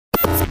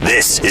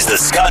This is the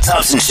Scott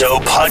Thompson Show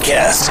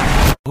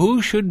podcast.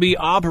 Who should be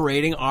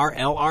operating our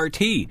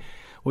LRT?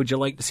 Would you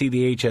like to see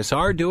the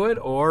HSR do it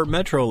or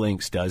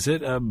Metrolinx does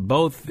it?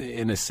 Both,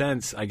 in a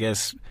sense, I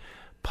guess,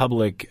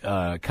 public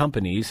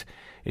companies.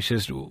 It's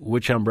just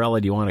which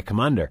umbrella do you want to come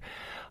under?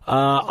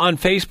 On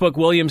Facebook,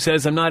 William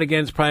says, I'm not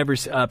against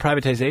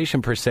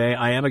privatization per se.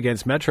 I am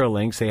against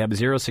Metrolinx. They have a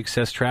zero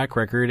success track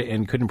record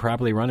and couldn't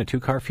properly run a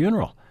two-car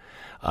funeral.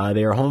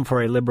 They are home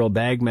for a liberal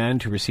bagman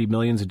to receive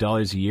millions of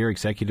dollars a year,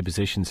 executive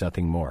positions,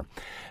 nothing more.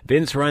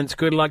 Vince Runts,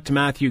 good luck to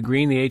Matthew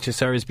Green. The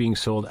HSR is being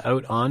sold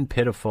out on.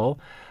 Pitiful.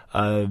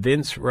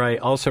 Vince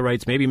also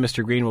writes, maybe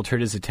Mr. Green will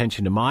turn his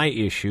attention to my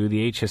issue,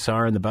 the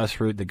HSR and the bus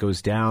route that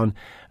goes down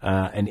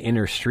an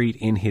inner street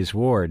in his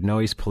ward.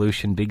 Noise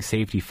pollution, big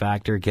safety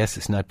factor. Guess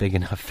it's not big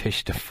enough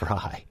fish to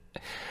fry.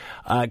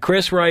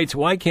 Chris writes,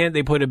 why can't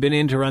they put a bid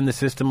in to run the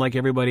system like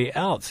everybody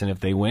else? And if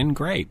they win,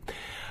 great.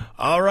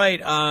 All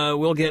right,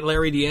 we'll get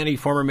Larry Deanny,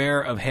 former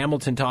mayor of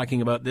Hamilton,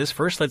 talking about this.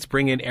 First, let's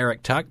bring in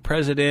Eric Tuck,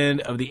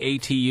 president of the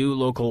ATU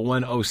Local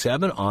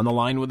 107, on the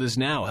line with us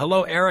now.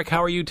 Hello, Eric.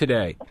 How are you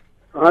today?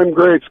 I'm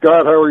great,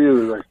 Scott. How are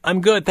you today?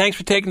 I'm good. Thanks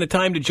for taking the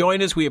time to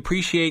join us. We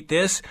appreciate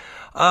this.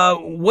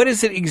 What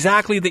is it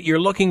exactly that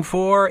you're looking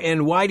for,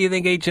 and why do you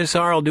think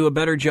HSR will do a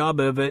better job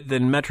of it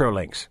than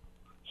Metrolinx?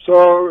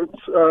 So,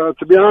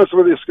 to be honest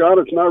with you, Scott,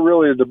 it's not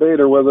really a debate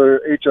on whether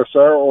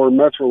HSR or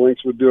Metrolinx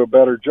would do a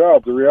better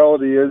job. The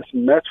reality is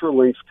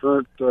Metrolinx's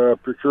current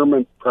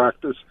procurement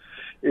practice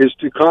is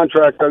to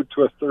contract out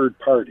to a third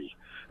party,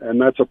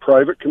 and that's a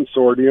private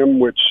consortium,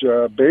 which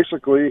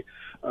basically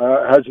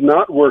has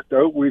not worked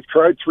out. We've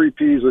tried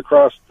 3Ps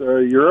across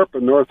Europe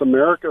and North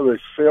America. They've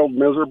failed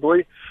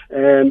miserably,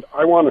 and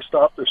I want to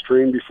stop this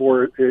train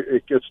before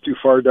it gets too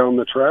far down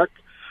the track.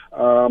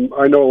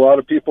 I know a lot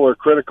of people are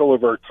critical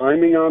of our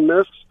timing on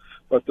this,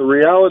 but the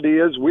reality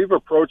is we've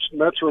approached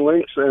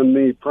Metrolinx and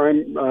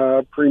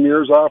the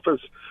Premier's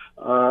office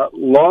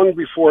long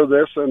before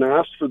this and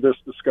asked for this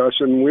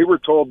discussion. We were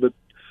told that,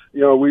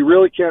 we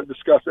really can't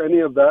discuss any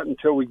of that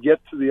until we get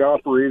to the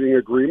operating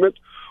agreement.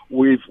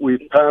 We've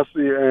passed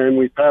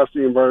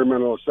the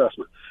environmental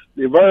assessment.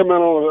 The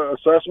environmental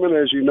assessment,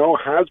 as you know,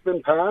 has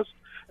been passed,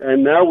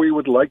 and now we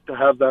would like to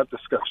have that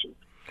discussion.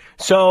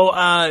 So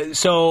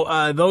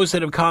those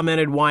that have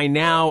commented, why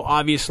now?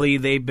 Obviously,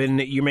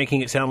 you're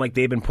making it sound like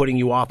they've been putting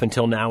you off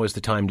until now is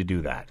the time to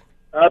do that.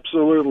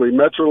 Absolutely.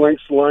 Metrolinx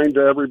lied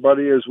to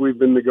everybody as we've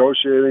been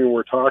negotiating and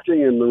we're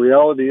talking, and the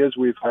reality is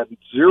we've had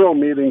 0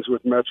 meetings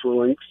with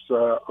Metrolinx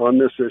on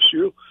this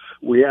issue.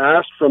 We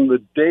asked from the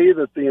day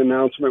that the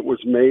announcement was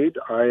made,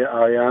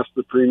 I asked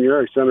the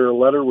Premier, I sent her a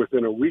letter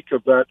within a week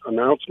of that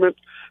announcement,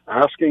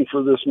 asking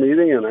for this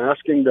meeting and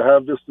asking to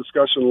have this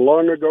discussion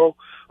long ago.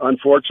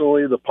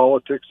 Unfortunately, the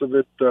politics of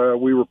it,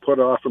 we were put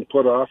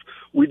off.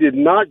 We did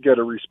not get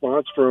a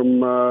response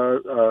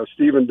from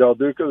Stephen Del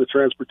Duca, the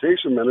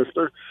transportation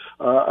minister,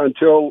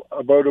 until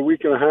about a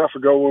week and a half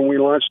ago when we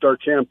launched our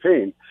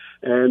campaign.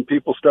 And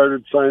people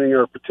started signing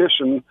our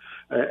petition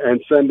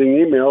and sending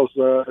emails.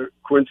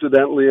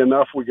 Coincidentally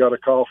enough, we got a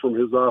call from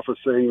his office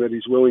saying that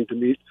he's willing to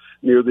meet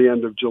near the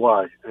end of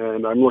July.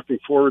 And I'm looking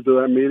forward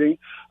to that meeting.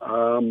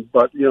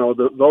 But,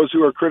 those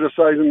who are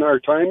criticizing our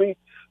timing,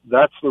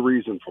 that's the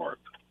reason for it.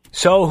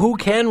 So who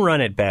can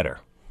run it better?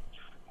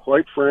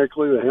 Quite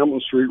frankly, the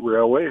Hamilton Street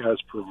Railway has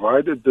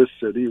provided this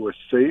city with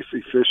safe,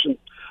 efficient,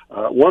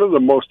 one of the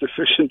most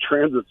efficient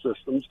transit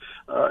systems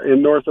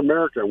in North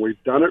America.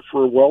 We've done it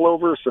for well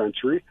over a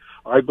century.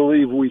 I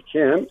believe we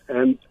can,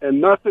 and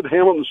not that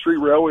Hamilton Street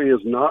Railway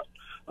is not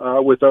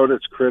without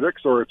its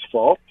critics or its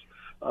faults.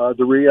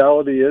 The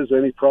reality is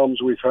any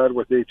problems we've had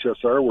with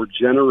HSR were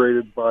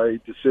generated by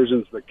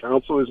decisions that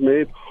council has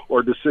made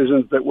or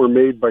decisions that were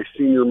made by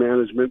senior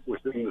management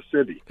within the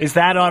city. Is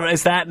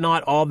that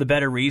not all the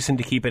better reason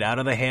to keep it out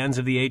of the hands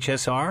of the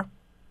HSR?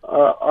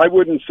 I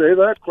wouldn't say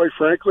that. Quite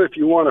frankly, if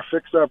you want to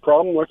fix that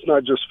problem, let's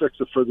not just fix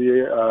it for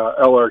the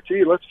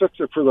LRT. Let's fix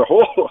it for the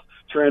whole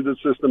transit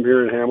system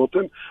here in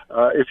Hamilton.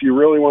 If you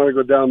really want to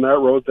go down that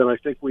road, then I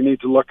think we need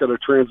to look at a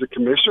transit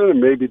commission, and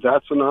maybe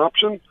that's an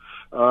option.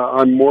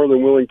 I'm more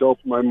than willing to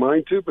open my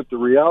mind to, but the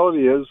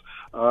reality is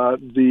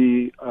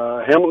the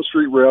Hamilton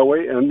Street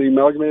Railway and the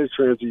Amalgamated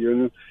Transit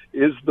Union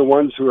is the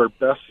ones who are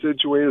best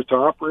situated to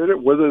operate it.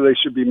 Whether they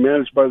should be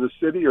managed by the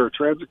city or a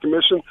transit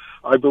commission,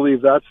 I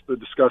believe that's the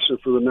discussion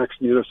for the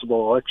next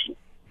municipal election.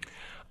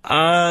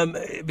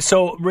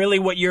 So really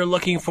what you're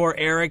looking for,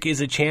 Eric,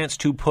 is a chance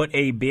to put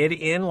a bid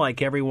in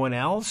like everyone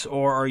else,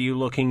 or are you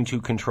looking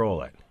to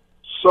control it?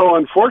 So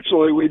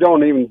unfortunately, we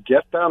don't even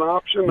get that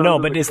option. No,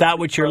 but is that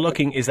what you're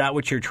looking? Is that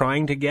what you're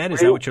trying to get?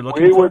 Is that what you're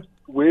looking for?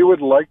 We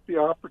would like the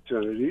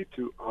opportunity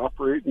to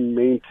operate and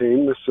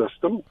maintain the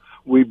system.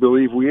 We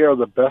believe we are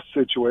the best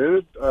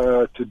situated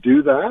to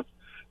do that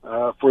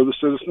for the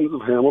citizens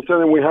of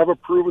Hamilton, and we have a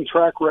proven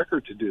track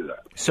record to do that.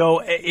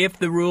 So, if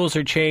the rules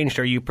are changed,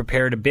 are you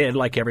prepared to bid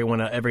like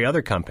every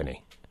other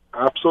company?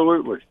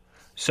 Absolutely.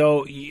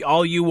 So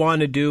all you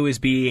want to do is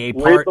be a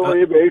We part.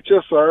 believe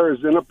HSR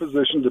is in a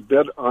position to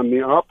bid on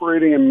the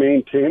operating and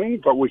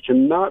maintaining, but we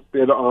cannot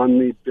bid on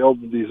the build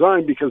and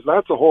design because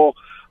that's a whole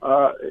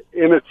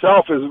in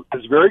itself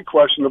is very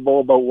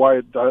questionable about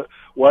why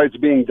it's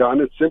being done.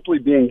 It's simply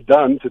being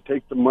done to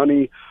take the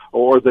money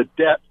or the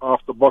debt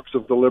off the books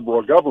of the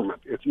Liberal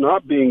government. It's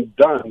not being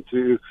done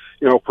to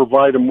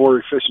provide a more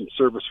efficient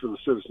service for the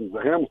citizens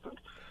of Hamilton.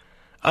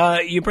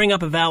 You bring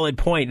up a valid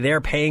point.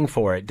 They're paying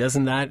for it.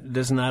 Doesn't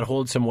that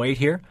hold some weight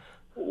here?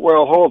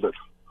 Well, hold it.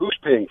 Who's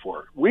paying for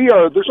it? We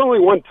are. There's only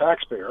one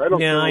taxpayer.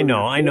 Yeah, I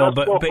know,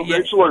 but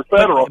provincial or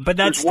federal. But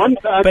that's there's one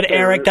taxpayer. But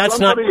Eric, that's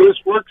not. Somebody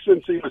who's worked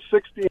since he was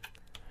 16.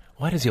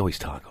 Why does he always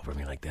talk over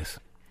me like this?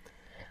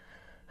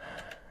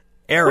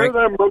 Eric,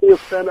 where that money is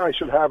spent, I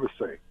should have a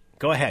say.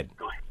 Go ahead.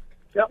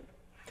 Yep.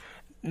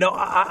 No,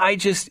 I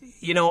just,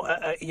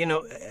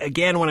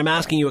 again, when I'm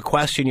asking you a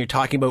question, you're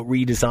talking about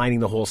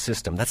redesigning the whole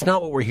system. That's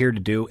not what we're here to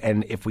do.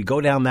 And if we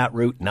go down that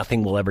route,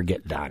 nothing will ever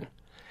get done.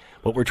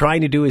 What we're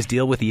trying to do is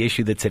deal with the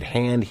issue that's at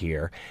hand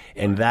here,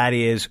 and that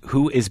is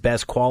who is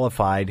best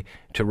qualified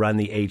to run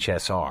the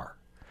HSR,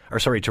 or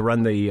sorry, to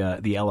run the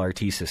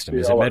LRT system.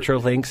 Is it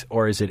Metrolinx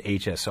or is it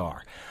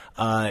HSR?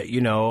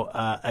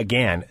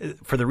 Again,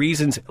 for the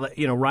reasons,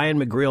 Ryan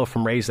McGreal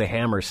from Raise the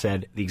Hammer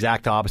said the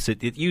exact opposite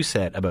that you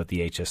said about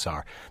the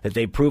HSR, that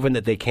they've proven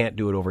that they can't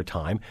do it over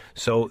time,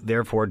 so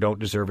therefore don't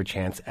deserve a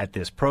chance at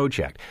this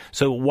project.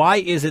 So why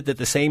is it that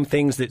the same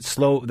things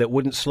that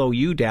wouldn't slow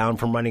you down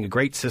from running a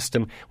great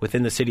system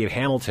within the city of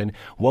Hamilton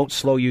won't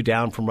slow you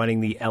down from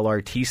running the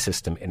LRT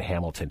system in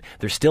Hamilton?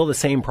 They're still the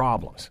same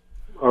problems.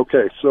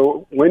 Okay,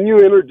 so when you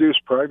introduce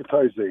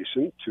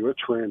privatization to a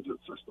transit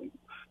system,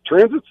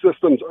 transit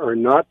systems are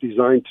not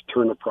designed to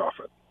turn a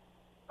profit.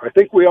 I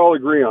think we all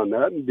agree on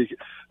that. And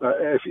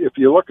if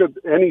you look at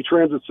any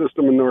transit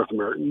system in North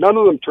America, none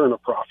of them turn a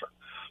profit.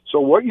 So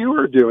what you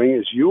are doing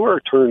is you are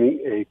turning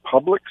a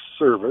public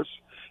service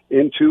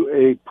into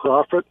a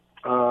profit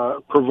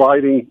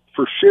providing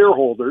for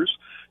shareholders.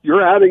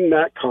 You're adding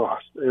that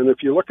cost. And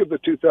if you look at the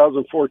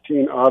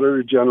 2014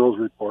 Auditor General's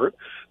report,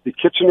 the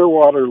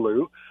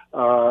Kitchener-Waterloo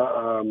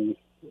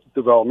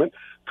development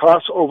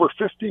costs over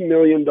 $50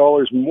 million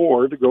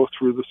more to go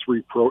through the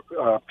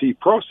 3P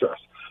process.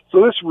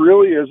 So this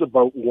really is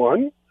about,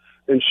 one,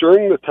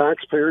 ensuring the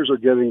taxpayers are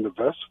getting the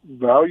best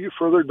value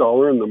for their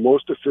dollar in the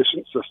most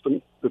efficient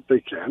system that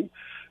they can,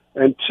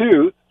 and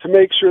two, to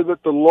make sure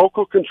that the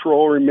local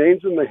control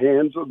remains in the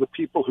hands of the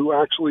people who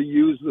actually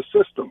use the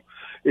system.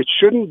 It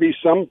shouldn't be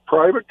some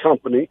private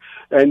company,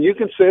 and you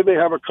can say they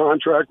have a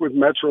contract with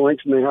Metrolinx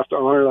and they have to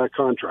honor that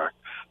contract.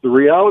 The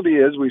reality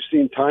is we've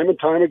seen time and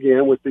time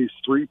again with these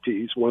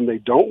 3Ps, when they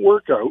don't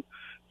work out,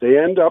 they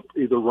end up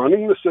either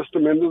running the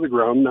system into the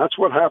ground. That's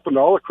what happened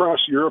all across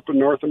Europe and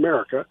North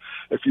America.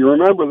 If you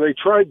remember, they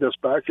tried this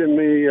back in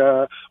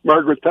the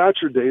Margaret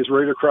Thatcher days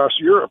right across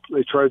Europe.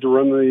 They tried to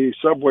run the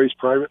subways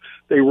private.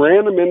 They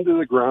ran them into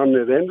the ground,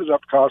 and it ended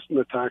up costing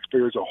the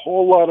taxpayers a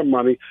whole lot of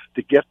money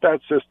to get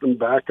that system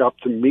back up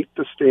to meet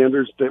the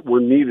standards that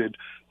were needed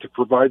to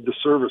provide the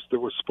service that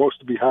was supposed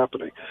to be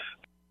happening.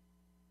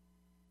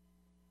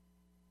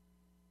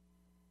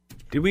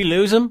 Did we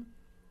lose him?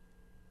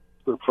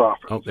 Their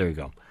profit. Oh, there you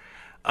go.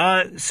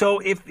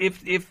 So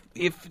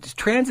if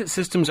transit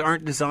systems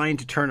aren't designed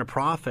to turn a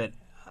profit,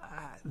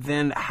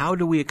 then how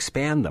do we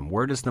expand them?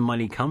 Where does the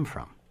money come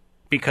from?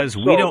 Because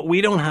we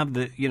don't have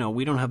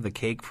the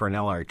cake for an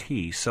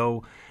LRT.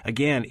 So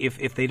again,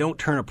 if they don't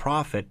turn a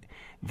profit,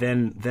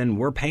 then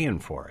we're paying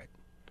for it.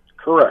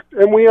 Correct,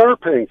 and we are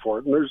paying for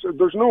it. And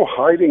there's no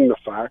hiding the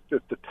fact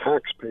that the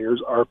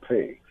taxpayers are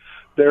paying.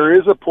 There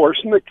is a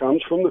portion that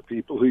comes from the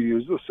people who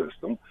use the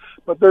system,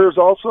 but there's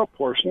also a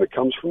portion that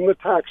comes from the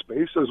tax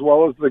base as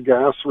well as the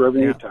gas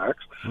revenue tax.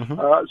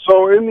 Mm-hmm.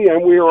 So in the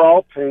end, we are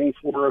all paying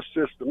for a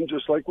system,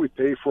 just like we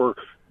pay for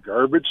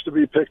garbage to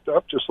be picked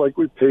up, just like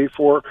we pay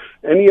for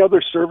any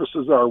other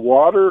services, our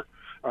water,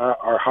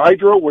 our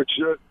hydro, which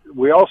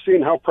we all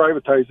seen how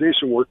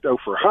privatization worked out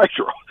for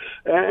hydro,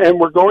 and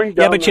we're going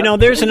down. Yeah, but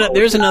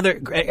there's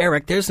another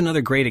Eric. There's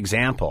another great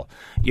example.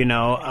 And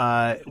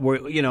the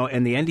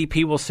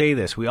NDP will say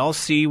this. We all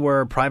see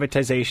where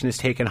privatization has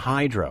taken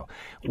hydro.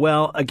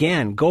 Well,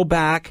 again, go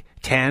back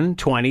 10,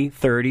 20,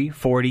 30,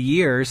 40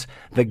 years,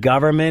 the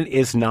government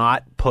is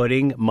not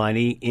putting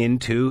money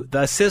into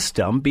the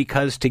system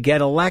because to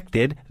get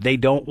elected, they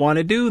don't want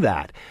to do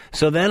that.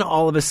 So then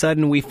all of a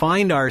sudden we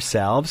find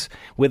ourselves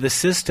with a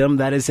system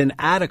that is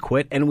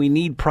inadequate and we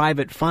need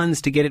private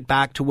funds to get it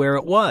back to where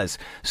it was.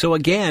 So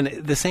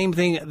again, the same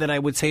thing that I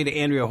would say to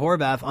Andrea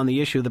Horvath on the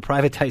issue of the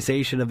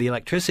privatization of the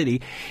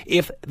electricity,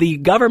 if the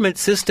government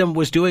system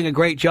was doing a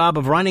great job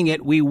of running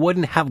it, we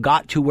wouldn't have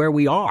got to where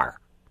we are.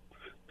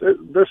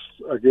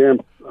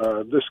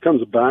 This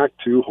comes back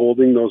to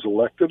holding those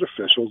elected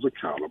officials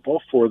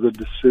accountable for the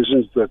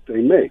decisions that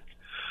they make.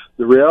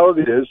 The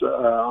reality is,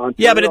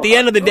 yeah, but at the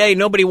end of the day,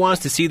 nobody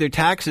wants to see their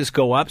taxes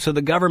go up, so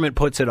the government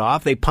puts it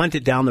off. They punt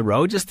it down the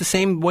road, just the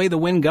same way the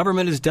Wynne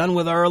government has done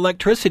with our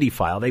electricity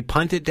file. They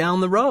punt it down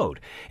the road.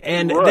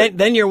 And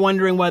then you're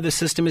wondering why the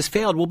system has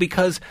failed. Well,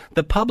 because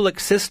the public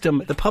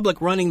system, the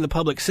public running the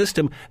public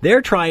system,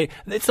 they're trying,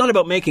 it's not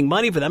about making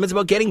money for them, it's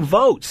about getting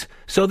votes.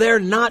 So they're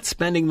not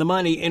spending the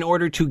money in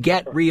order to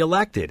get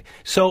reelected.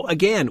 So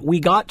again, we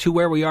got to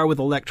where we are with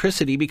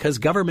electricity because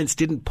governments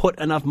didn't put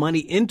enough money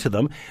into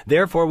them.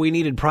 Therefore, we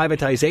needed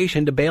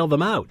privatization to bail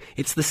them out.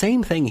 It's the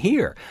same thing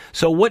here.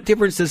 So what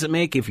difference does it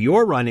make if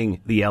you're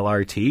running the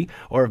LRT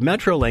or if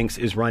Metrolinx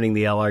is running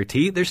the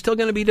LRT? There's still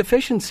going to be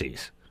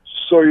deficiencies.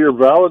 So you're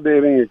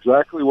validating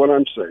exactly what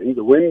I'm saying.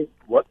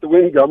 What the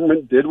Wynne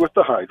government did with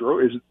the hydro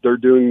is they're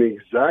doing the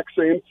exact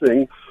same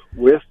thing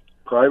with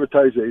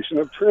privatization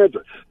of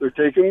transit. They're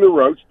taking the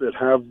routes that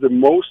have the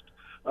most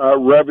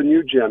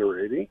revenue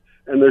generating,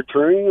 and they're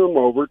turning them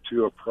over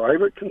to a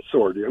private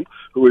consortium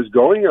who is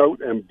going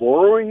out and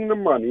borrowing the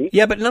money.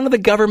 Yeah, but none of the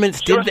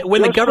governments did that.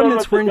 When the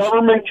governments were the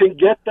government can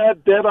get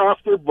that debt off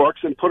their books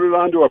and put it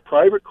onto a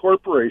private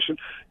corporation,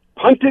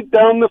 punt it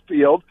down the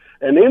field,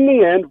 and in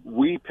the end,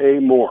 we pay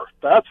more.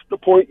 That's the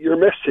point you're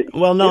missing.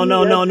 Well,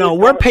 no.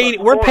 We're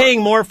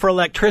paying more for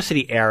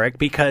electricity, Eric,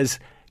 because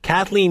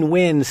Kathleen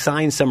Wynne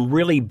signed some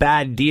really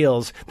bad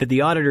deals that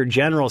the Auditor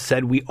General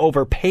said we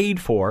overpaid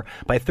for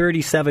by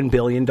 $37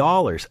 billion.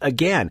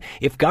 Again,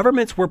 if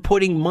governments were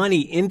putting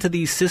money into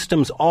these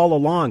systems all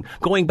along,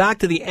 going back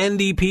to the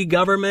NDP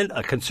government,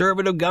 a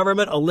conservative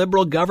government, a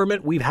liberal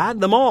government, we've had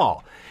them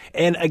all.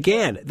 And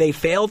again, they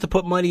failed to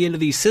put money into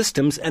these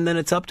systems, and then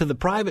it's up to the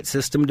private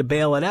system to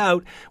bail it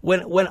out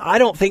when I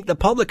don't think the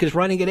public is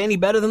running it any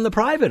better than the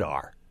private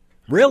are.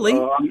 Really?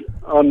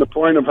 On the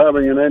point of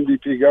having an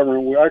NDP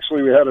government, we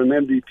had an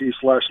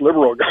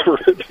NDP/Liberal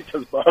government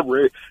because Bob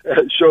Rae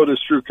showed his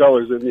true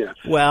colors in the end.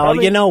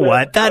 Well, you know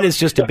what? That is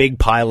just a big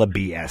pile of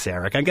BS,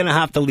 Eric. I'm going to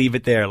have to leave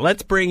it there.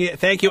 Let's bring it.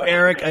 Thank you,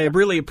 Eric. I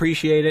really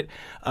appreciate it.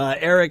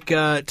 Eric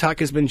Tuck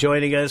has been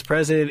joining us,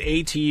 President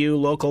ATU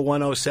Local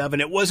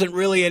 107. It wasn't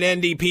really an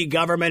NDP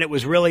government. It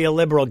was really a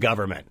Liberal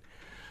government.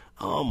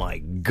 Oh, my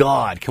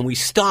God. Can we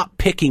stop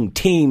picking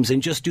teams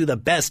and just do the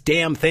best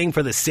damn thing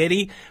for the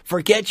city?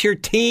 Forget your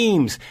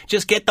teams.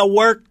 Just get the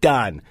work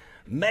done.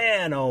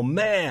 Man, oh,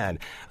 man.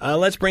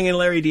 Let's bring in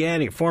Larry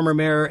Deanny, former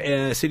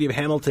mayor, City of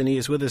Hamilton. He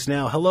is with us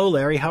now. Hello,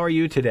 Larry. How are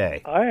you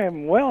today? I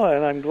am well,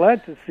 and I'm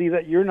glad to see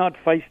that you're not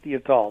feisty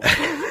at all.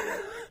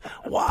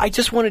 Well, I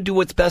just want to do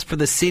what's best for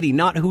the city,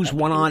 not who's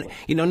one on,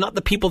 not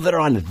the people that are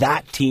on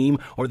that team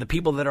or the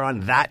people that are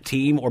on that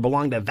team or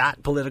belong to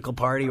that political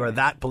party or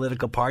that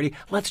political party.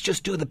 Let's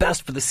just do the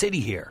best for the city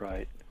here.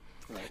 Right.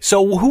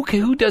 So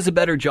who does a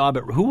better job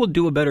who will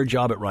do a better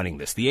job at running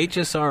this, the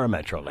HSR or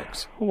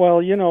Metrolinx?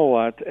 Well, you know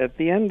what? At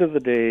the end of the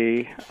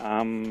day,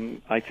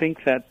 I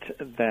think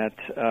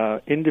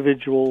that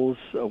individuals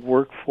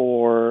work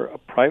for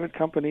private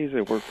companies,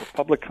 they work for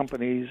public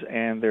companies,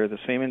 and they're the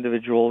same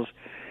individuals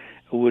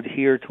who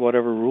adhere to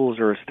whatever rules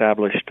are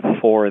established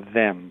for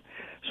them.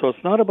 So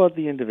it's not about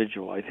the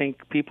individual. I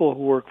think people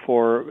who work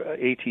for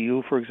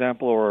ATU, for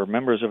example, or are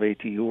members of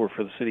ATU or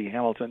for the City of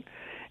Hamilton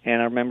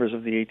and are members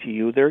of the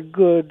ATU, they're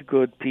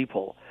good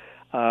people.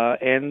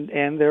 And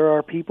there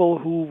are people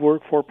who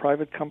work for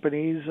private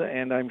companies,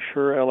 and I'm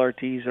sure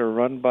LRTs are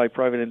run by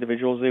private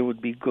individuals. They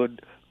would be good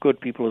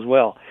people as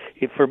well.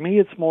 For me,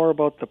 it's more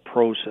about the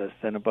process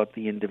than about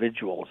the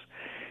individuals.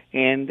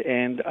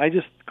 And I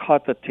just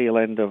caught the tail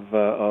end of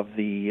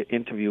the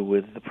interview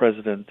with the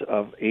president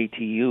of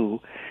ATU,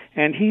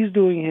 and he's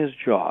doing his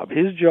job.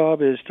 His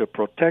job is to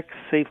protect,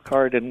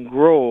 safeguard, and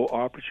grow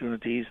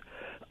opportunities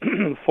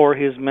for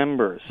his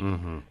members.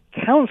 Mm-hmm.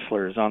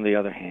 Councillors, on the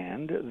other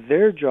hand,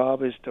 their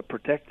job is to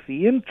protect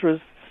the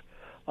interests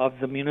of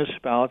the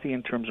municipality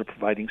in terms of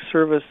providing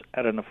service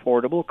at an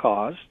affordable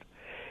cost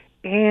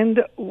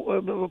and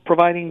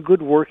providing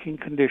good working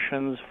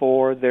conditions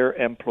for their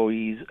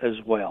employees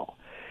as well.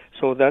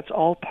 So that's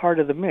all part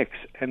of the mix.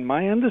 And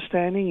my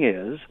understanding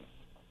is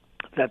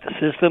that the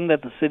system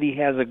that the city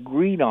has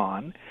agreed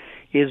on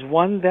is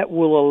one that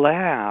will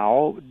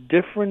allow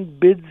different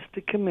bids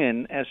to come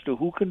in as to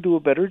who can do a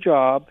better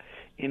job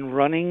in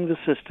running the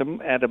system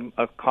at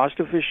a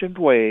cost-efficient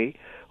way,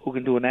 who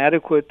can do an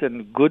adequate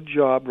and good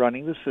job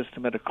running the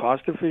system at a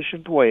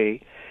cost-efficient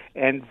way.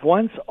 And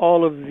once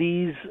all of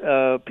these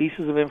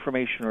pieces of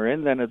information are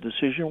in, then a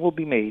decision will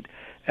be made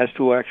as to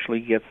who actually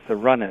gets to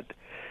run it.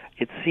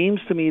 It seems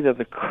to me that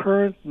the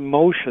current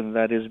motion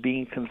that is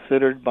being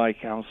considered by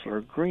Councillor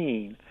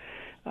Green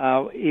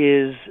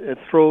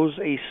throws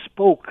a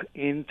spoke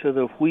into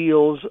the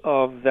wheels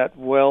of that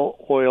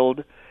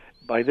well-oiled,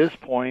 by this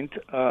point,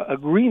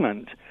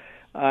 agreement,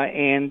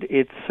 and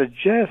it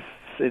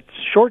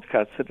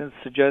shortcuts it and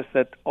suggests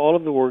that all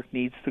of the work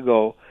needs to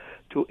go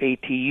to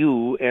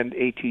ATU and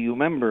ATU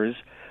members,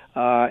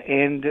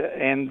 and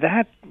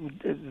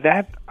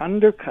that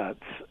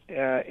undercuts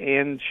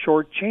and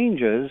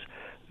shortchanges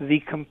the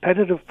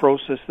competitive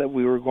process that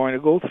we were going to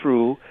go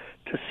through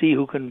to see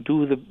who can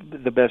do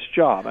the best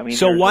job. I mean,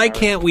 so why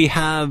can't we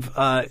have?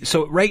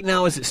 So right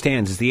now, as it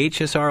stands, is the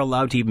HSR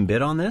allowed to even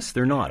bid on this?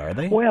 They're not, are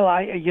they? Well,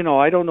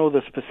 I don't know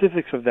the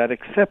specifics of that,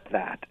 except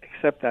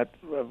that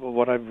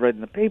what I've read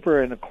in the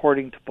paper, and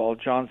according to Paul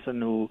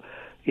Johnson, who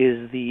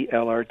is the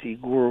LRT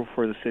guru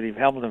for the City of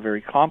Hamilton, a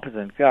very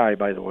competent guy,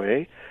 by the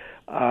way,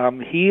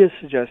 he is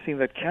suggesting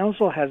that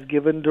Council has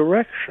given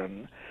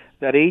direction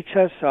that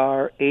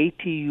HSR,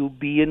 ATU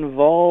be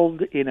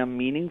involved in a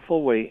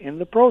meaningful way in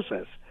the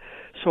process.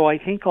 So I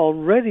think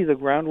already the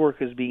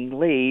groundwork is being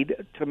laid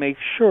to make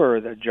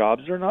sure that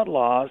jobs are not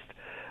lost,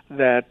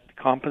 that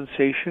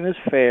compensation is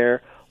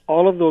fair,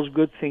 all of those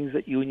good things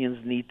that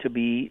unions need to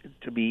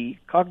be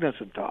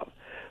cognizant of.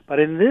 But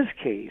in this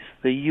case,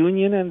 the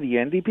union and the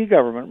NDP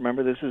government,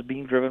 remember this is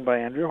being driven by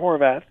Andrea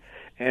Horwath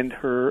and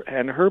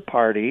her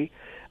party,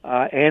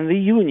 and the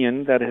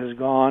union that has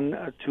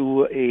gone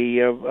to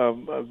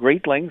a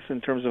great lengths in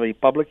terms of a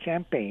public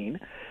campaign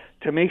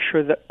to make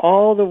sure that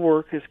all the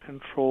work is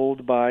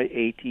controlled by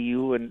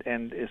ATU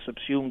and is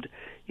subsumed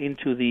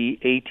into the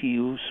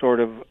ATU sort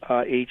of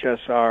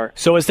HSR.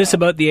 So is this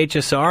about the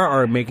HSR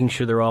or making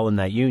sure they're all in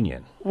that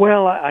union?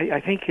 Well,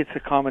 I think it's a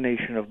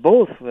combination of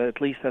both. At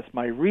least that's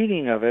my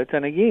reading of it.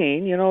 And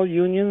again,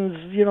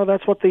 unions,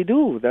 that's what they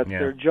do. That's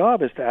their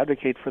job, is to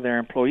advocate for their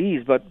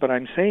employees. But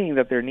I'm saying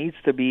that there needs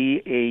to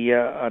be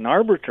an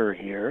arbiter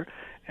here,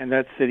 and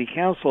that's City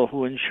Council,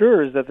 who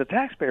ensures that the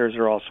taxpayers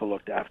are also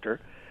looked after.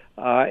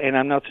 And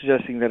I'm not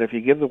suggesting that if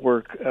you give the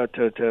work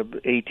to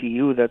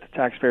ATU that the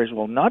taxpayers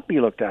will not be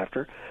looked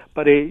after,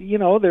 but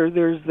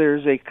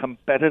there's a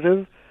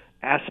competitive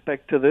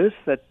aspect to this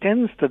that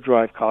tends to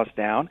drive costs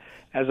down,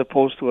 as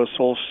opposed to a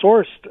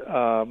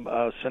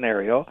sole-sourced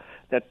scenario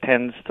that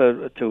tends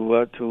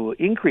to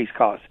increase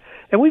costs.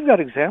 And we've got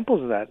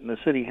examples of that in the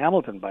City of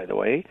Hamilton, by the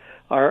way.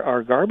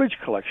 Our garbage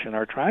collection,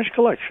 our trash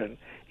collection,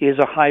 is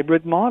a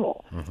hybrid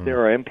model. Mm-hmm. There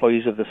are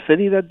employees of the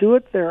city that do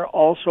it. There are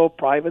also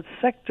private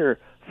sector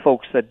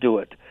folks that do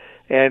it,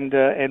 and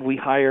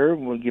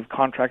we'll give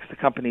contracts to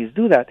companies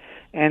do that.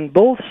 And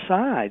both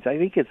sides, I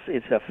think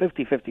it's a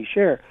 50-50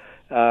 share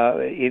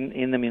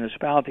in the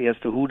municipality as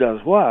to who does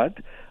what.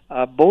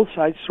 Both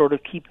sides sort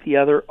of keep the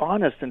other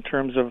honest in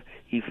terms of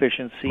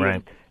efficiency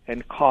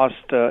and cost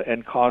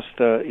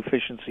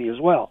efficiency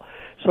as well.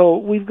 So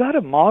we've got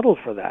a model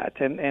for that,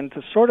 and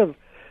to sort of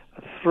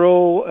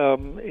throw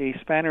a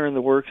spanner in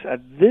the works at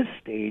this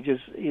stage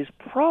is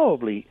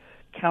probably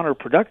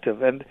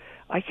counterproductive. And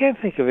I can't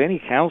think of any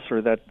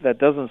councillor that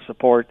doesn't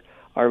support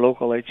our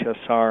local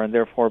HSR and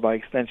therefore by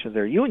extension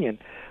their union.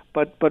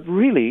 But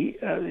really,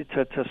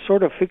 to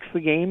sort of fix the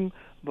game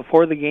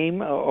before the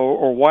game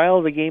or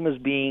while the game is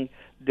being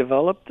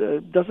developed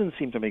doesn't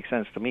seem to make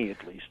sense to me,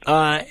 at least.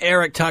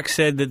 Eric Tuck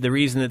said that the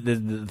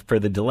reason for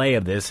the delay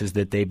of this is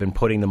that they've been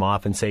putting them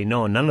off and say,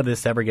 no, none of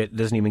this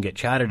doesn't even get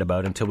chatted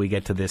about until we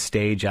get to this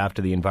stage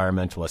after the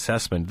environmental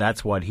assessment.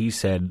 That's what he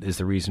said is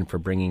the reason for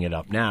bringing it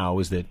up now,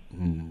 is that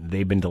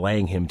they've been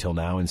delaying him till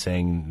now and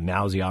saying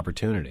now's the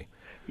opportunity.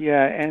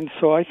 Yeah, and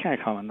so I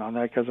can't comment on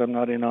that because I'm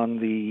not in on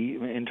the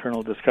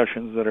internal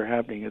discussions that are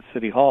happening at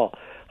City Hall.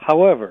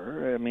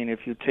 However, I mean,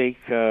 if you take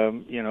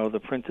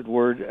the printed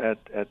word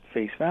at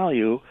face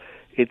value,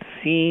 it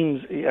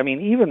seems. I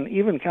mean,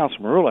 even Councillor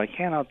Merulla, I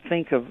cannot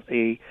think of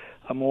a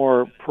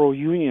more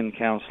pro-union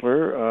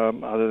councillor,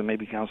 other than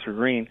maybe Councillor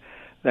Green,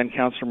 than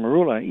Councillor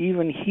Merulla.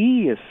 Even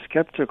he is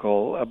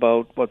skeptical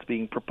about what's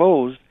being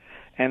proposed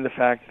and the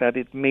fact that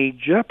it may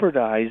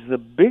jeopardize the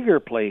bigger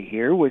play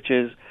here, which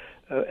is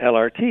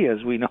LRT.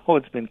 As we know,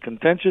 it's been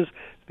contentious,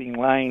 it's been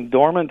lying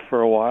dormant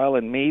for a while,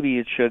 and maybe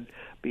it should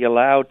be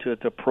allowed to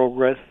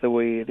progress the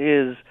way it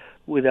is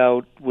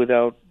without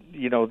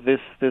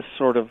this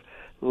sort of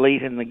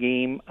late in the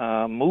game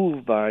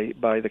move by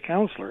the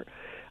councillor,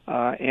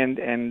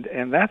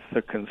 and that's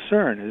the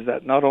concern, is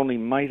that not only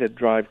might it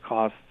drive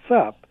costs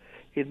up,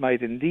 it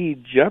might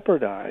indeed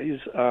jeopardize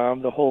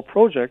the whole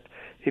project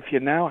if you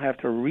now have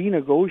to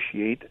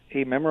renegotiate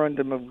a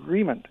memorandum of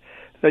agreement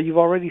that you've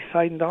already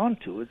signed on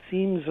to. It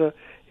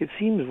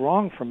seems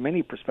wrong from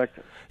many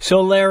perspectives.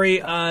 So,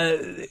 Larry,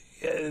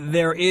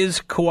 there is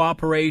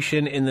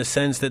cooperation in the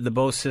sense that the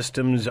both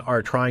systems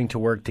are trying to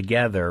work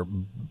together,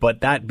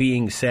 but that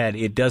being said,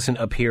 it doesn't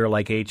appear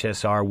like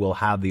HSR will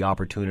have the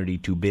opportunity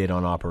to bid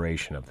on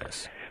operation of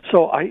this.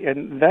 So I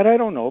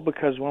don't know,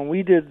 because when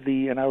we did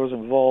and I was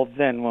involved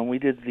then, when we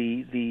did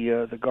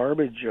the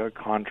garbage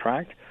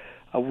contract,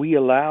 we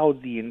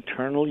allowed the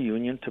internal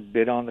union to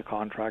bid on the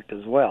contract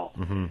as well.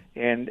 Mm-hmm.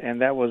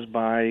 And that was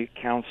by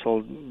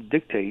council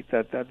dictate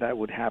that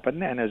would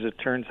happen. And as it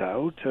turns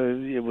out,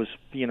 it was,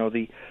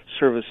 the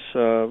service,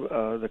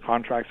 the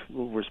contracts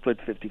were split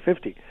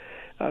 50-50.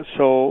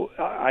 So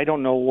I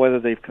don't know whether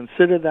they've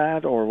considered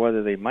that or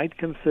whether they might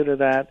consider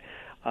that.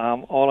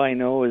 All I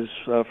know is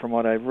from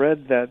what I've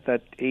read that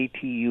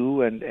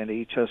ATU and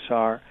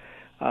HSR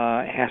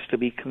has to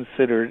be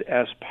considered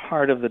as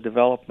part of the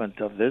development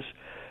of this.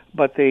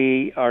 But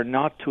they are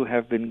not to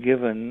have been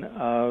given,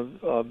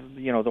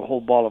 the whole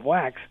ball of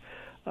wax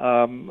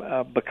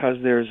because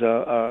there's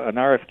an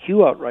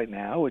RFQ out right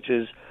now, which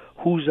is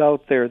who's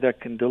out there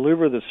that can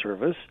deliver the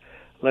service.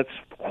 Let's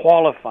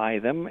qualify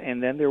them,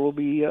 and then there will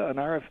be an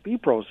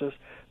RFP process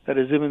that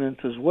is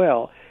imminent as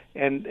well.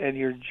 And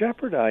you're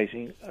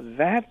jeopardizing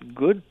that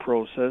good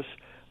process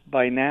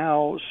by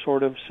now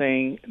sort of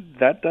saying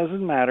that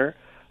doesn't matter.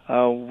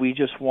 We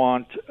just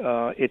want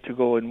it to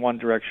go in one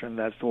direction,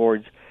 that's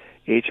towards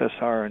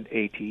HSR and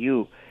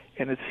ATU.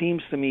 And it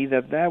seems to me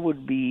that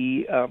would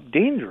be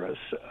dangerous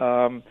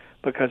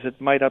because it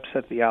might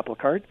upset the apple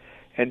cart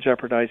and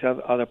jeopardize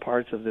other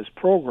parts of this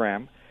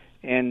program.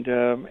 And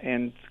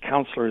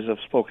councillors have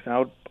spoken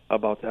out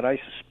about that. I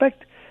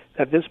suspect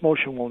that this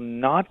motion will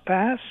not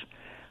pass.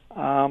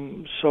 But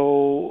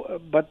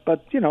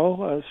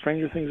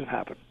stranger things have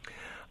happened.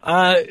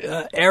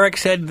 Eric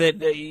said that,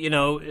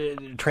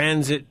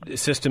 transit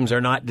systems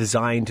are not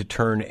designed to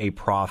turn a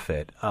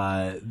profit.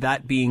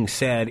 That being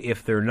said,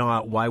 if they're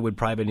not, why would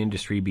private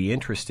industry be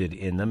interested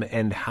in them?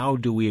 And how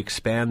do we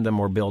expand them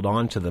or build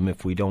onto them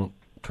if we don't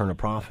turn a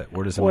profit?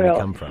 Where does the money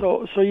come from?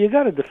 So you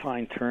got to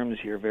define terms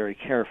here very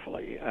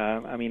carefully.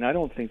 I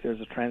don't think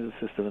there's a transit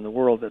system in the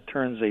world that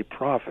turns a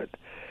profit.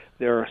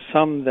 There are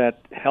some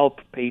that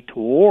help pay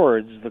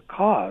towards the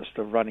cost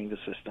of running the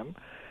system.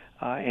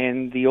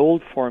 And the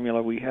old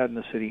formula we had in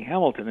the city of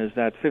Hamilton is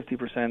that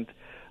 50%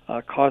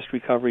 cost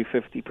recovery,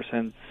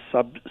 50%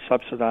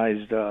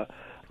 subsidized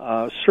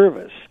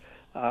service.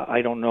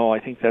 I don't know.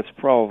 I think that's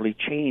probably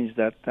changed.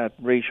 That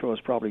ratio has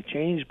probably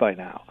changed by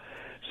now.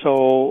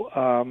 So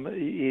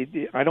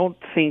I don't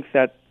think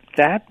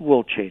that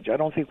will change. I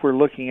don't think we're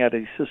looking at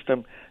a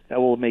system that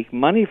will make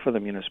money for the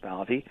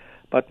municipality,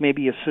 but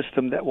maybe a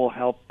system that will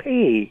help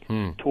pay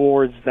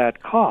towards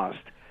that cost.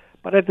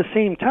 But at the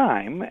same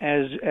time,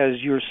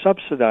 as you're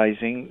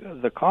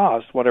subsidizing the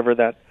cost, whatever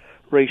that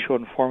ratio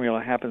and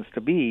formula happens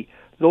to be,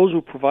 those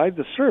who provide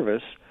the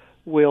service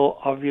will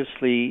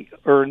obviously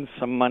earn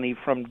some money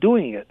from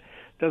doing it.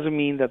 Doesn't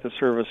mean that the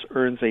service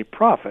earns a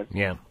profit,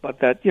 but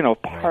that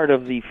part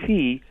of the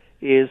fee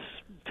is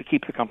to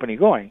keep the company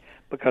going,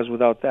 because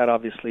without that,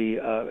 obviously,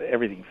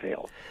 everything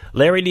fails.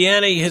 Larry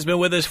Deanna has been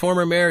with us,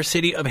 former mayor,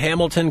 City of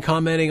Hamilton,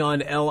 commenting on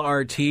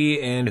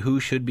LRT and who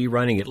should be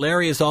running it.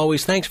 Larry, as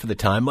always, thanks for the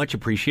time. Much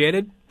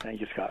appreciated.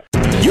 Thank you, Scott.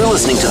 You're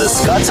listening to The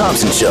Scott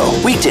Thompson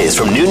Show, weekdays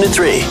from noon to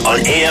 3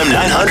 on AM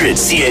 900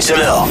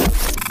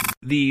 CHML.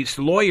 The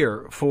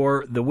lawyer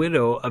for the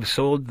widow of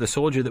the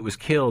soldier that was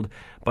killed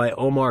by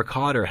Omar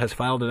Khadr has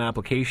filed an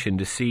application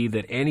to see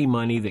that any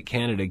money that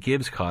Canada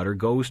gives Khadr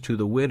goes to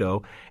the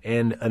widow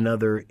and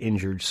another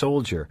injured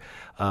soldier.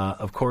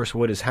 Of course,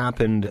 what has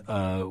happened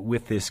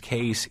with this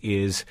case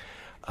is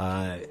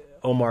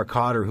Omar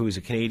Khadr, who is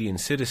a Canadian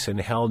citizen,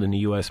 held in a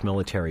U.S.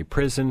 military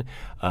prison,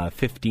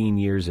 15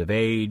 years of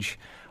age.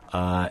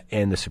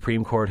 And the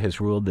Supreme Court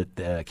has ruled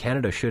that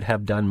Canada should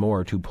have done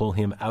more to pull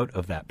him out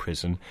of that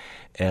prison,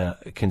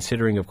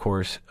 considering, of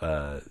course,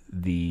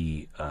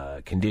 the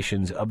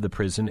conditions of the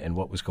prison and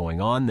what was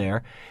going on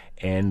there,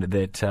 and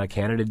that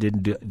Canada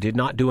did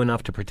not do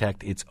enough to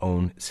protect its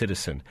own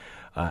citizen.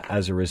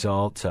 As a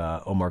result,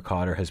 Omar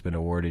Khadr has been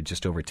awarded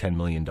just over $10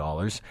 million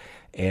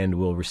and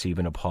will receive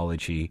an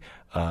apology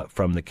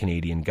from the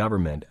Canadian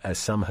government. As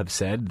some have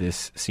said,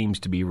 this seems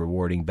to be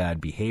rewarding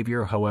bad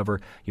behavior. However,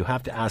 you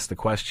have to ask the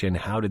question,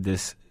 how did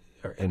this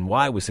and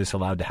why was this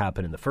allowed to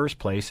happen in the first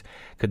place?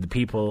 Could the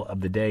people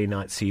of the day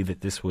not see that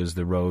this was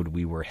the road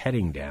we were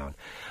heading down?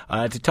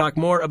 To talk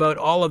more about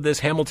all of this,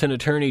 Hamilton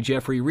attorney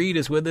Jeffrey Reed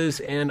is with us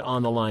and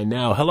on the line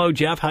now. Hello,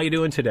 Jeff. How are you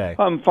doing today?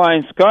 I'm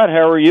fine, Scott.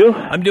 How are you?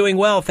 I'm doing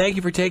well. Thank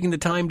you for taking the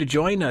time to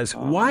join us.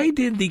 Why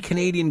did the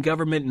Canadian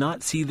government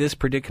not see this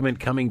predicament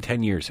coming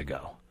 10 years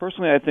ago?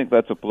 Personally, I think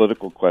that's a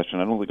political question.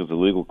 I don't think it's a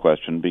legal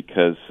question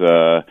because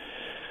the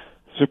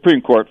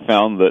Supreme Court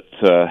found that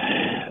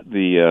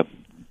the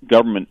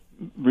government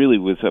really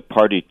was a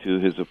party to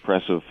his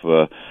oppressive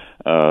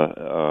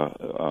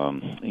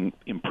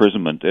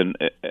imprisonment.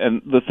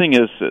 And the thing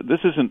is,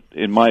 this isn't,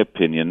 in my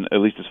opinion, at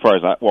least as far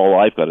as all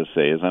I've got to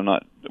say is I'm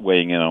not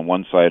weighing in on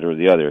one side or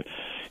the other.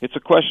 It's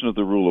a question of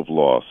the rule of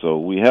law. So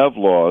we have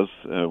laws.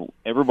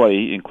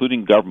 Everybody,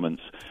 including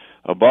governments,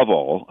 above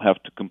all,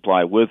 have to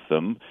comply with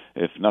them.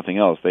 If nothing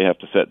else, they have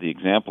to set the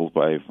example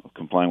by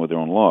complying with their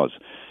own laws.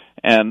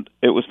 And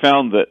it was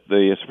found that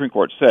the Supreme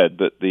Court said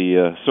that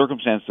the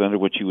circumstances under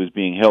which he was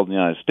being held in the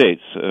United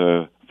States,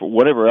 for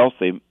whatever else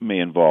they may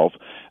involve,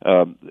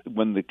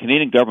 when the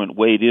Canadian government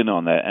weighed in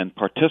on that and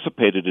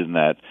participated in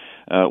that,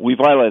 we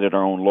violated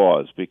our own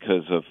laws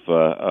because of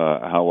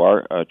how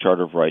our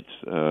Charter of Rights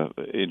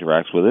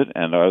interacts with it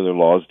and our other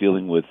laws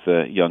dealing with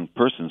young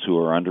persons who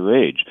are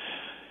underage.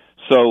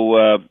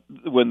 So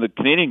when the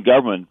Canadian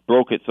government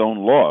broke its own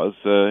laws,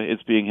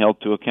 it's being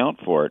held to account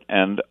for it.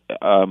 And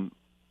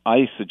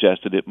I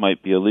suggested it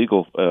might be a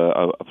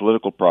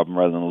political problem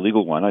rather than a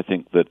legal one. I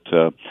think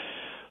that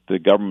the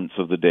governments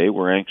of the day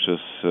were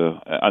anxious,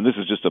 and this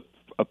is just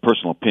a a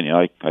personal opinion.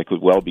 I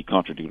could well be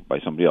contradicted by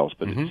somebody else,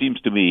 but it seems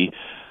to me,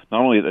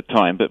 not only at the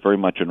time, but very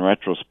much in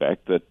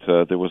retrospect,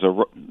 that there was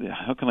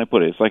how can I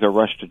put it? It's like a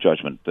rush to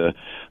judgment.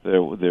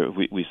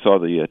 We saw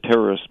the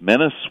terrorist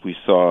menace, we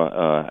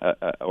saw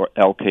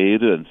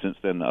Al-Qaeda, and since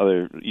then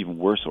other even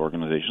worse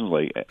organizations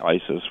like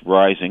ISIS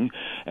rising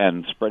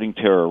and spreading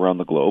terror around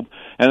the globe,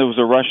 and there was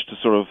a rush to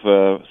sort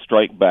of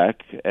strike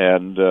back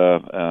and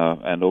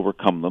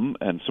overcome them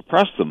and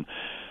suppress them.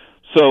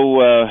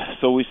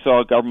 So we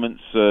saw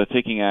governments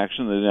taking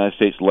action. The United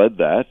States led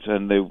that,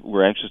 and they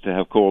were anxious to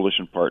have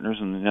coalition partners,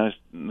 and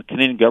the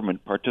Canadian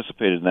government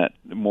participated in that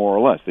more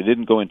or less. They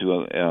didn't go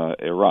into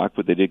Iraq,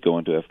 but they did go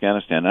into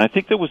Afghanistan. And I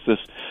think there was this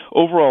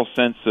overall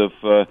sense of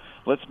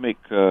let's make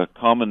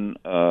common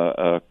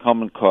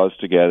cause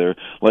together.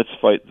 Let's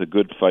fight the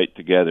good fight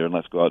together, and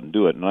let's go out and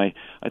do it. And I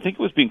think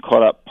it was being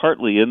caught up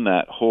partly in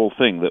that whole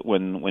thing, that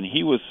when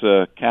he was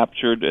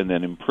captured and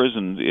then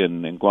imprisoned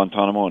in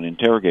Guantanamo and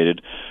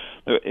interrogated,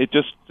 it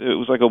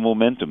was like a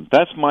momentum.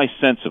 That's my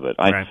sense of it.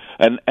 Right.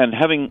 And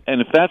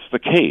if that's the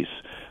case,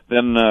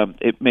 then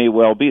it may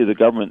well be the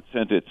government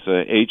sent its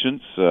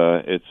agents,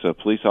 its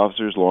police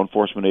officers, law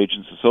enforcement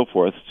agents, and so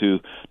forth to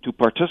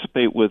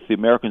participate with the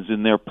Americans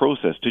in their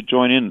process, to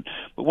join in.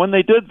 But when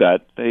they did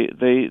that,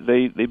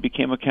 they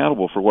became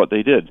accountable for what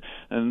they did.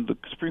 And the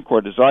Supreme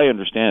Court, as I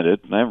understand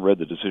it, and I haven't read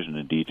the decision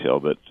in detail,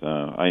 but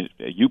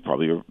you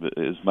probably are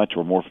as much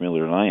or more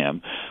familiar than I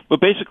am,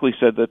 but basically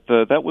said that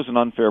that was an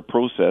unfair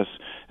process,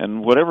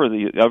 and whatever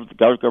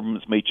the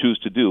governments may choose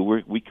to do,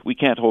 we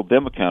can't hold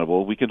them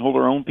accountable. We can hold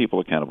our own people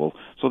accountable.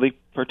 So they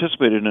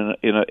participated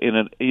in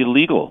an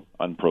illegal,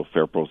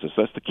 unfair process.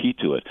 That's the key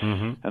to it.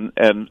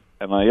 And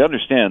I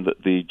understand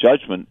that the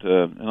judgment,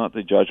 not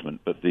the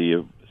judgment, but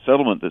the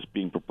settlement that's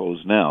being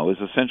proposed now is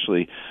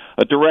essentially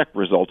a direct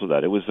result of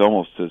that. It was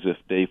almost as if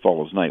day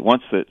follows night.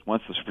 Once the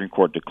Supreme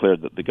Court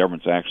declared that the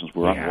government's actions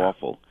were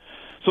unlawful.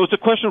 So it's a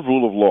question of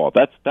rule of law.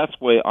 That's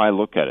the way I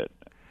look at it.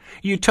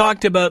 You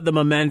talked about the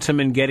momentum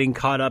and getting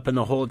caught up in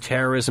the whole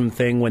terrorism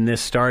thing when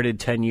this started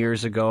 10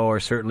 years ago, or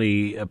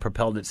certainly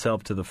propelled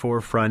itself to the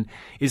forefront.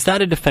 Is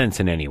that a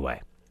defense in any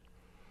way?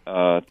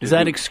 Is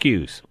that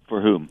excuse?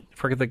 For whom?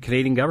 For the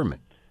Canadian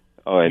government.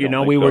 Oh, I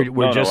don't think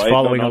we're just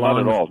following along.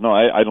 Not at all. No,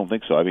 I don't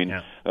think so. I mean,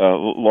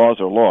 laws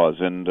are laws,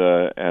 and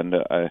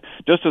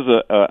just as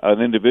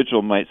an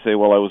individual might say,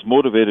 well, I was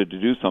motivated to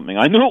do something.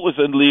 I knew it was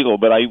illegal,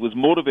 but I was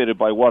motivated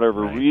by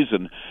whatever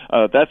reason.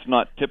 That's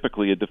not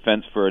typically a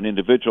defense for an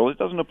individual. It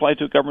doesn't apply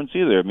to governments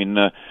either. I mean,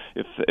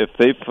 if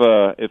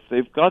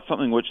they've got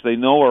something which they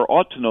know or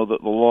ought to know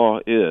that the law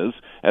is,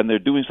 and they're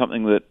doing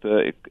something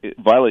that it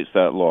violates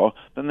that law,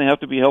 then they have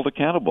to be held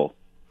accountable.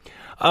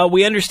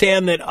 We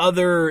understand that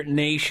other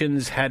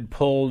nations had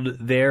pulled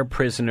their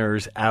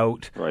prisoners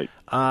out. Right.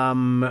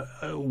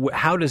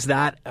 How does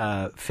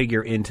that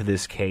figure into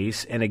this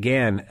case? And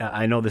again,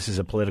 I know this is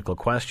a political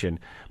question,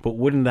 but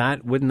wouldn't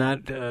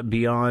that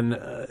be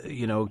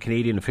on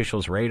Canadian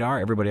officials'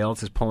 radar? Everybody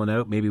else is pulling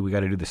out. Maybe we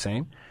got to do the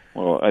same.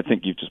 Well, I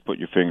think you've just put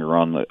your finger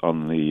on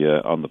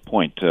the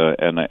point,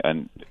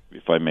 and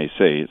if I may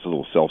say, it's a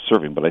little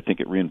self-serving, but I think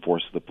it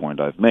reinforces the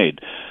point I've made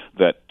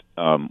that.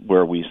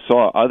 Where we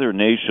saw other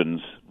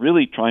nations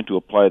really trying to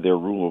apply their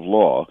rule of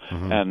law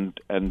and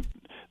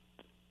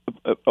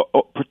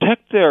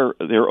protect their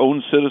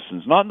own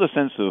citizens, not in the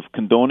sense of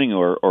condoning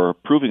or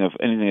approving of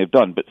anything they've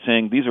done, but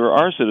saying these are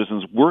our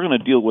citizens, we're going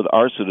to deal with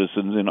our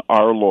citizens in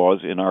our laws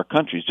in our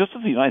countries, just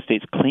as the United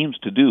States claims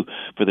to do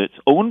for its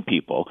own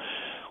people.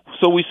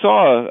 So we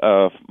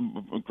saw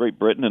Great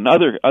Britain and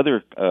other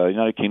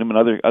United Kingdom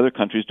and other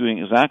countries doing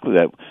exactly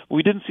that.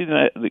 We didn't see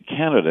the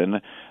Canada,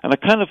 and I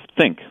kind of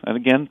think, and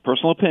again,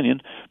 personal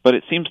opinion, but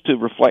it seems to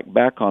reflect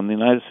back on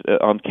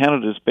on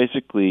Canada's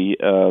basically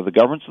the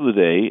governments of the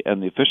day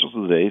and the officials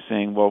of the day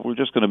saying, well, we're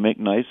just going to make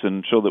nice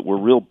and show that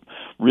we're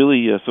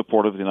really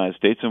supportive of the United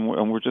States,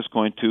 and we're just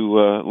going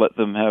to let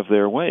them have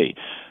their way.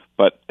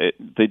 But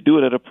they do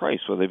it at a price,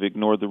 so they've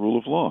ignored the rule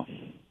of law.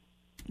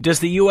 Does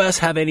the U.S.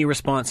 have any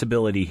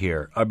responsibility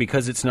here? Or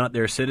because it's not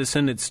their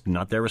citizen, it's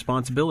not their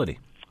responsibility?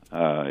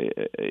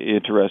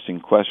 Interesting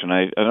question.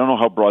 I don't know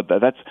how broad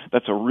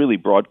that's a really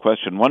broad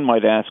question. One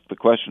might ask the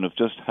question of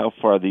just how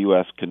far the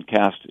U.S. can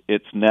cast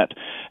its net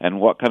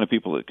and what kind of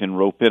people it can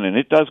rope in. And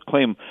it does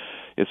claim,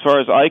 as far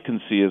as I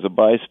can see, as a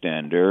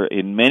bystander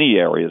in many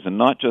areas, and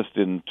not just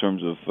in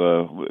terms of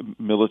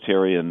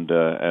military and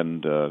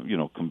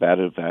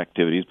combative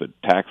activities, but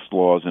tax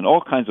laws and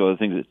all kinds of other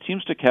things. It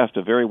seems to cast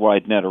a very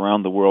wide net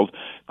around the world,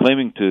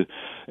 claiming to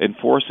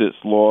enforce its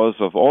laws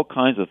of all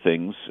kinds of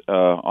things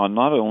on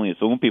not only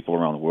its own people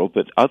around the world,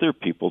 but other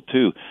people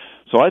too.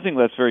 So I think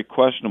that's very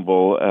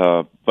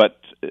questionable. But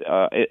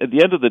at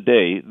the end of the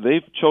day,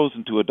 they've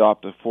chosen to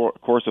adopt a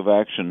course of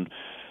action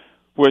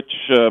which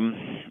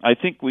I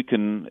think we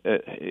can,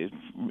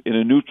 in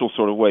a neutral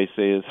sort of way,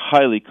 say is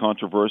highly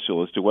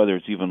controversial as to whether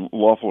it's even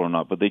lawful or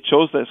not. But they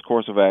chose this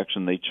course of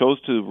action. They chose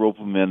to rope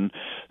him in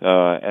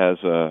as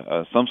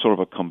some sort of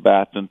a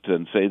combatant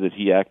and say that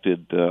he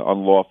acted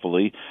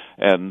unlawfully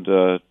and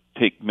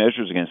take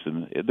measures against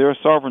him. They're a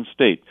sovereign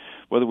state.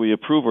 whether we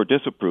approve or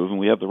disapprove, and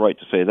we have the right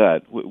to say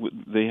that,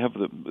 they have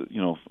the,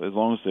 as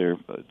long as they're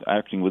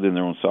acting within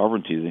their own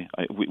sovereignty,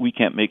 we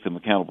can't make them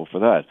accountable for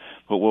that.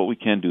 But what we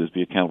can do is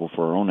be accountable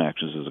for our own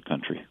actions as a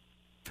country.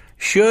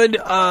 Should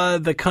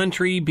the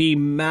country be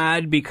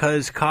mad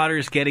because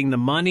Khadr's getting the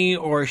money,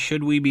 or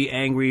should we be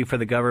angry for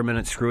the government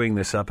at screwing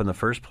this up in the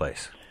first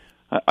place?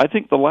 I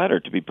think the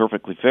latter, to be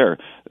perfectly fair.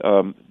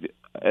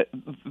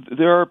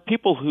 There are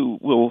people who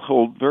will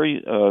hold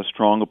very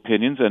strong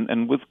opinions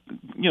and with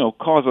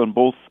cause on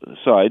both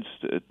sides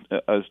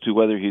as to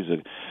whether he's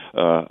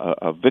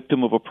a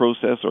victim of a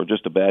process or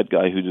just a bad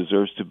guy who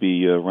deserves to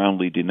be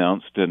roundly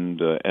denounced and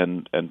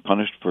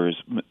punished for his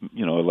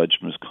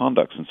alleged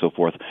misconducts and so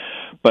forth.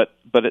 But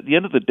at the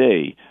end of the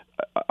day,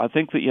 I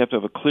think that you have to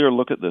have a clear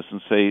look at this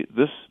and say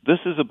this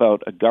is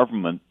about a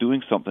government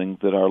doing something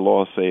that our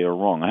laws say are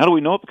wrong. How do we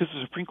know it? Because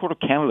the Supreme Court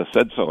of Canada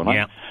said so.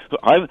 And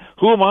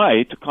who am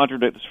I to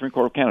contradict the Supreme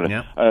Court of Canada?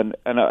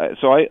 Yeah.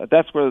 So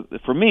that's where,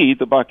 for me,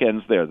 the buck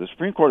ends there. The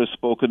Supreme Court has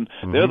spoken.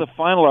 Mm-hmm. They're the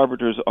final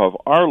arbiters of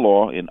our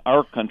law in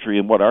our country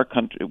and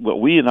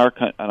what we and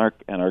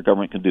our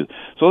government can do.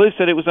 So they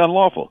said it was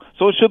unlawful.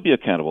 So it should be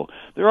accountable.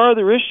 There are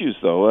other issues,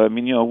 though. I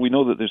mean, we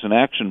know that there's an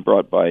action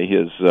brought by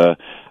his.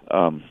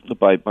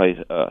 By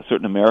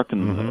certain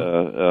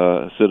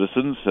American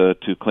citizens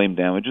to claim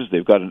damages.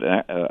 They've got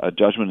a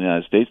judgment in the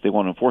United States. They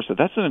want to enforce it.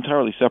 That's an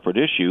entirely separate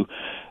issue.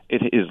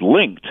 It is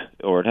linked,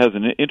 or it has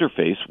an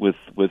interface with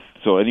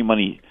so any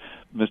money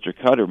Mr.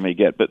 Khadr may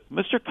get. But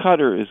Mr.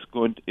 Khadr is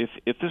going to,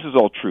 if this is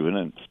all true, and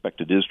I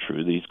suspect it is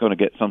true, that he's going to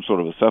get some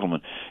sort of a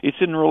settlement, it's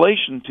in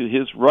relation to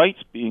his rights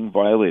being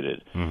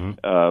violated.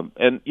 Mm-hmm.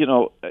 And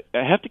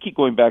I have to keep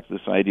going back to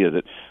this idea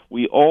that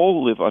we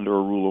all live under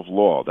a rule of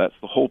law. That's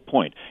the whole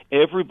point.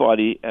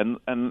 Everybody, and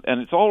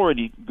it's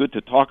already good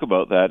to talk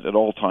about that at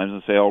all times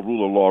and say, oh,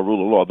 rule of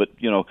law, but,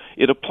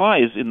 it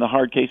applies in the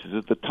hard cases.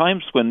 At the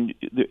times when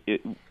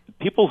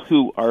people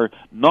who are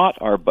not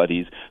our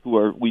buddies,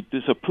 we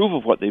disapprove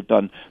of what they've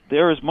done,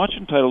 they're as much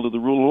entitled to the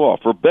rule of law,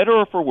 for better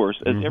or for worse,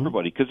 as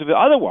everybody. Because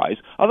otherwise,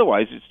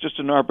 it's just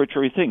an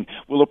arbitrary thing.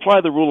 We'll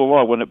apply the rule of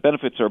law when it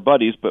benefits our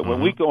buddies, but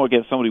when we go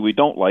against somebody we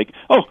don't like,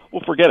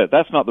 we'll forget it.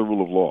 That's not the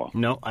rule of law.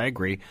 No, I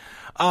agree.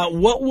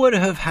 What would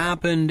have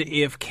happened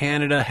if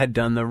Canada had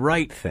done the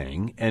right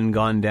thing and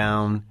gone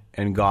down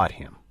and got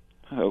him?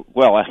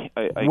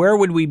 Where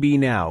would we be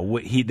now?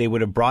 They would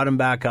have brought him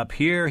back up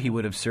here. He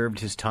would have served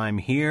his time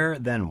here.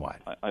 Then what?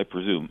 I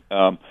presume.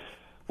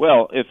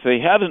 Well, if they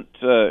hadn't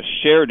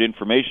shared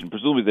information,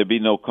 presumably there'd be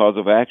no cause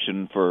of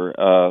action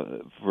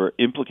for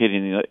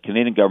implicating the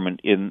Canadian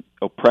government in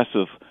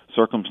oppressive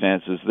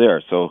circumstances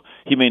there. So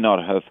he may not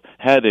have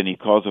had any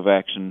cause of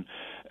action,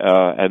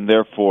 and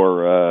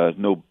therefore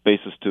no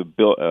basis to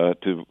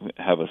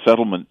have a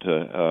settlement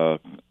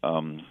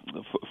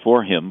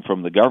for him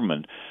from the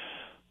government.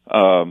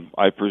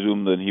 I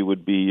presume that he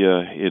would be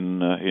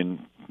in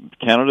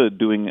Canada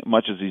doing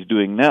much as he's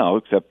doing now,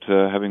 except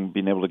having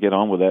been able to get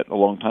on with that a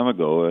long time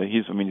ago.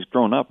 He's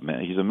grown up,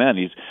 man. He's a man.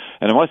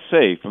 And I must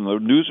say, from the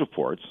news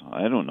reports,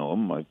 I don't know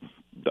him.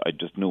 I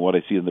just know what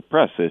I see in the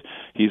press.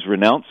 He's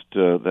renounced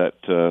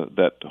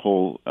that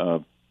whole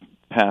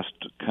past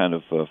kind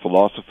of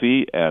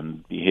philosophy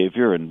and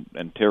behavior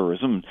and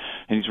terrorism,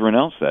 and he's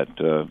renounced that.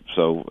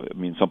 So, I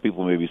mean, some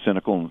people may be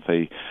cynical and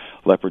say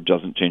leopard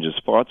doesn't change his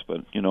spots,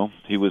 but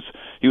he was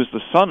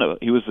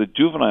the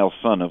juvenile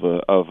son of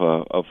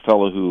a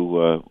fellow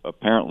who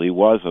apparently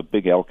was a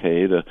big Al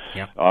Qaeda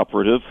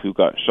operative who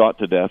got shot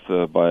to death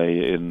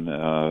in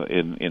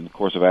the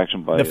course of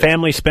action by the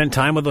family spent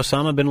time with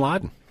Osama bin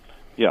Laden.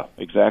 Yeah,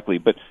 exactly.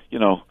 But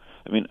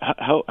I mean,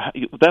 how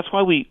that's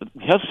why we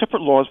have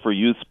separate laws for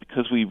youths,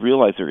 because we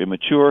realize they're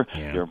immature,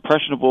 they're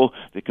impressionable,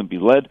 they can be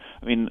led.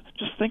 I mean,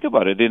 just think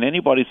about it in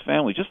anybody's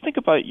family. Just think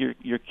about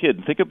your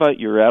kid. Think about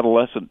your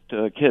adolescent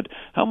kid.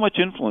 How much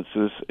influence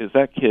is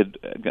that kid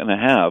going to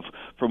have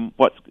from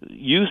what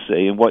you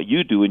say and what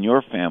you do in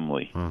your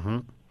family? Mm-hmm.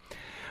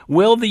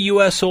 Will the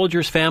U.S.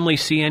 soldier's family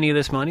see any of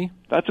this money?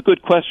 That's a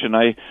good question.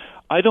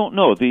 I don't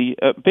know.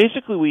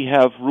 Basically, we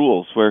have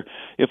rules where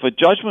if a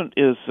judgment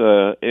is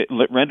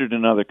rendered in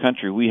another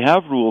country, we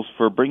have rules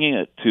for bringing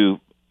it to,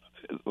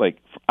 like,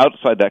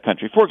 outside that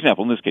country. For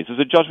example, in this case, there's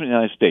a judgment in the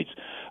United States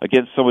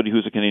against somebody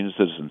who's a Canadian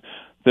citizen.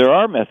 There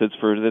are methods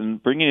for then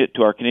bringing it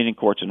to our Canadian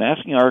courts and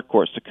asking our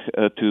courts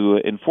to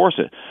enforce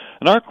it.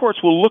 And our courts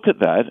will look at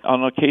that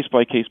on a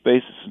case-by-case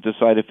basis and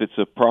decide if it's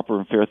a proper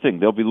and fair thing.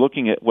 They'll be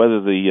looking at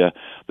whether the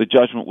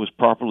judgment was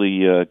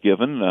properly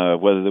given,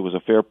 whether there was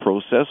a fair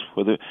process,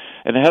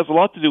 and it has a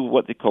lot to do with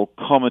what they call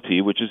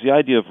comity, which is the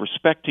idea of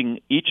respecting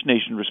each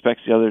nation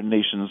respects the other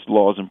nation's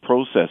laws and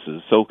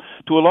processes. So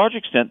to a large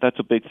extent, that's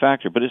a big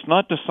factor, but it's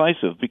not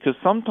decisive, because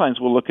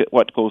sometimes we'll look at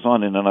what goes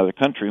on in another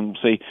country and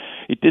we'll say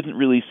it didn't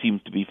really seem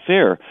to be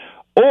fair.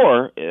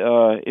 Or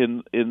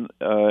in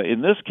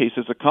this case,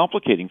 it's a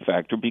complicating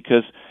factor,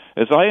 because,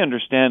 as I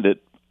understand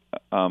it,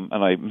 and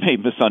I may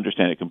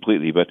misunderstand it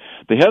completely, but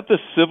they have this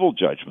civil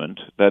judgment.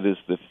 That is,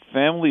 the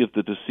family of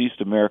the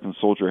deceased American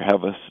soldier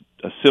have a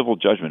civil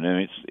judgment,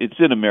 and it's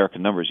in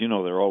American numbers. You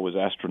know, they're always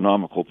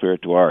astronomical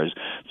compared to ours.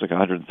 It's like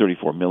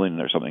 134 million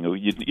or something.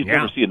 You'd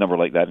never see a number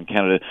like that in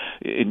Canada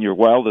in your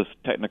wildest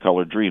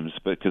Technicolor dreams,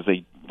 because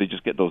they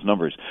just get those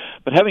numbers.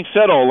 But having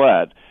said all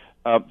that,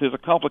 there's a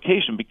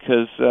complication,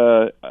 because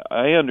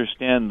I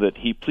understand that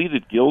he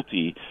pleaded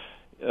guilty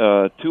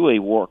to a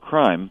war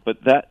crime, but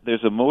that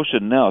there's a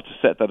motion now to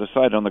set that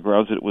aside on the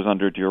grounds that it was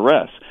under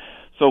duress.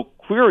 So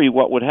query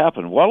what would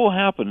happen. What will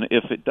happen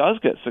if it does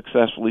get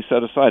successfully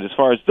set aside as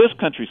far as this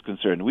country's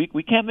concerned?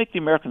 We can't make the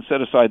Americans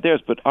set aside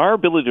theirs, but our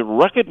ability to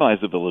recognize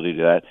the ability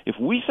to that, if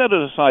we set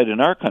it aside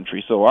in our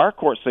country, so our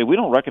courts say we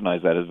don't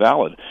recognize that as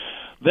valid,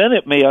 then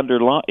it may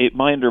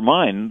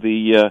undermine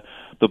the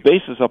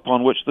basis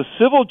upon which the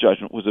civil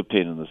judgment was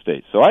obtained in the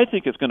States. So I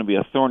think it's going to be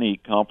a thorny,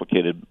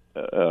 complicated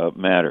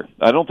matter.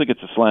 I don't think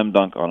it's a slam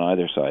dunk on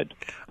either side.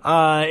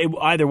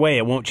 Either way,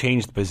 it won't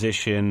change the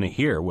position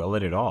here, will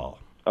it, at all?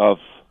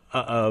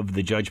 Of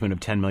the judgment of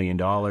 $10 million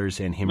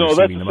and him receiving the money. No,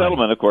 that's a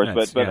settlement, of course,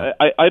 but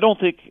I don't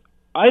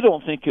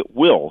think it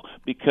will,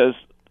 because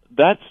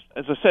that's,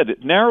 as I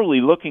said,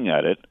 narrowly looking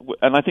at it,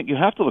 and I think you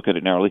have to look at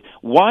it narrowly.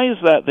 Why is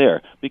that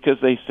there? Because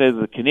they say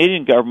the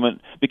Canadian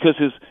government, because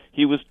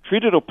he was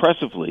treated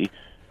oppressively,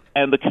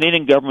 and the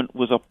Canadian government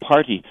was a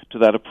party to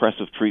that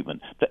oppressive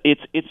treatment.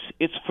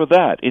 It's for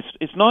that.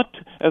 It's not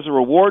as a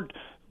reward.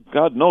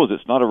 God knows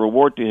it's not a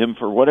reward to him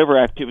for whatever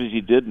activities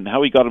he did and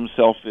how he got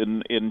himself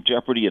in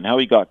jeopardy and how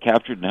he got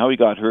captured and how he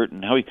got hurt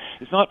and how he.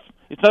 It's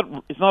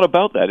not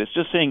about that. It's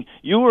just saying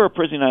you were a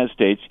prisoner of the United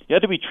States. You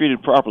had to be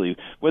treated properly,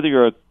 whether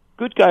you're a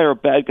good guy or a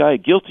bad guy,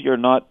 guilty or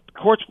not.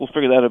 Courts will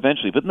figure that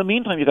eventually. But in the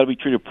meantime, you got to be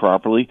treated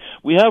properly.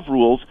 We have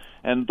rules,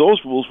 and those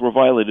rules were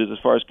violated as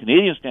far as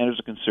Canadian standards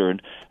are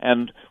concerned.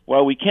 And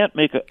while we can't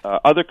make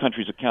other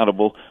countries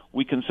accountable,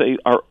 we can say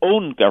our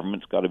own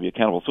government's got to be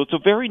accountable. So it's a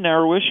very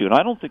narrow issue, and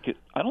I don't think it's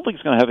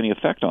going to have any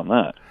effect on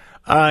that.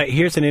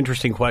 Here's an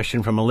interesting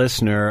question from a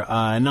listener.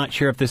 Not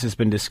sure if this has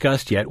been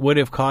discussed yet. What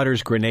if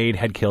Khadr's grenade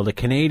had killed a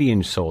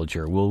Canadian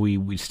soldier? Will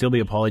we still be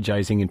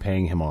apologizing and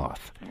paying him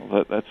off?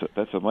 Well,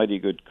 that's a mighty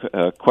good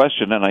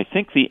question, and I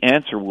think the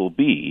answer will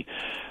be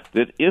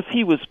that if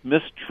he was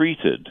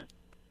mistreated,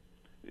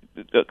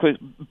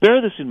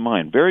 bear this in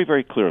mind very,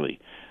 very clearly,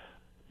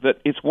 that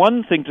it's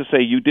one thing to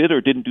say you did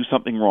or didn't do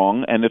something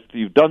wrong, and if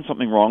you've done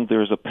something wrong,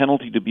 there's a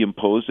penalty to be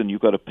imposed, and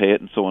you've got to pay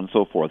it, and so on and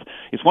so forth.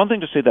 It's one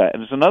thing to say that,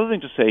 and it's another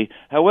thing to say,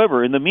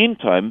 however, in the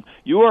meantime,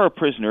 you are a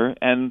prisoner,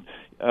 and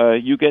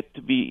you get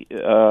to be,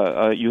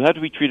 you have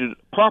to be treated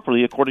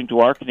properly according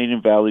to our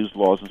Canadian values,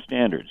 laws, and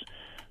standards.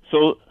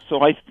 So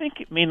I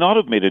think it may not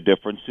have made a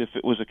difference if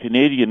it was a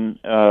Canadian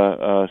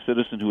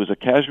citizen who was a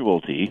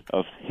casualty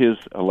of his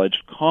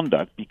alleged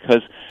conduct,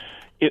 because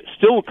it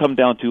still will come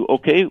down to,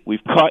 okay,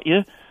 we've caught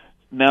you.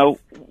 Now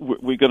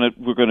we're going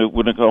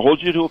to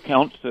hold you to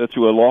account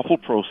through a lawful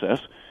process.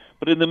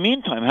 But in the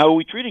meantime, how are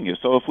we treating you?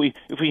 So if we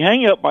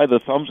hang you up by the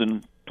thumbs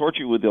and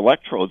torture you with the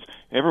electrodes,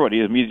 everybody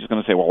immediately is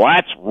going to say, well,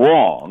 that's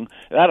wrong.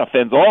 That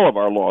offends all of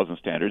our laws and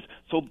standards.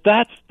 So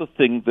that's the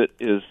thing that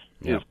is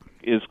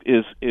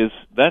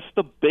that's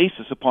the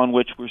basis upon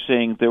which we're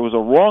saying there was a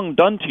wrong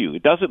done to you.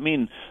 It doesn't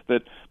mean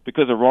that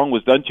because a wrong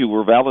was done to you,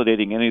 we're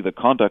validating any of the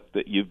conduct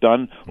that you've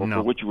done or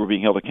for which you were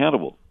being held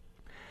accountable.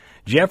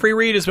 Jeffrey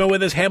Reed is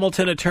with us,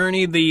 Hamilton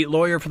attorney. The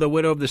lawyer for the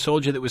widow of the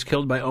soldier that was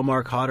killed by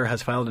Omar Khadr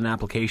has filed an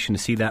application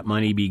to see that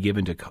money be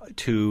given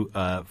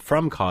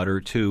from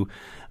Khadr to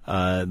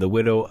the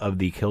widow of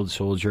the killed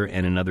soldier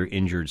and another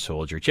injured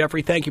soldier.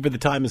 Jeffrey, thank you for the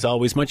time as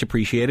always. Much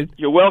appreciated.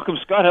 You're welcome,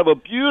 Scott. Have a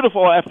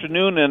beautiful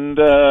afternoon and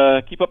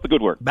keep up the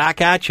good work.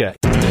 Back at you.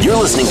 You're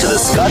listening to The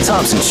Scott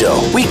Thompson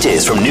Show,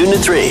 weekdays from noon to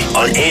 3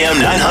 on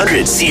AM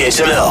 900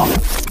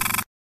 CHML.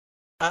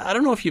 I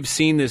don't know if you've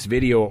seen this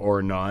video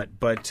or not,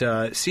 but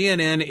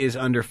CNN is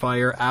under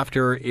fire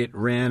after it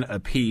ran a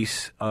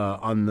piece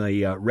on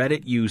the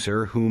Reddit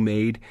user who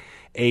made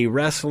a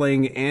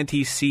wrestling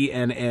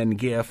anti-CNN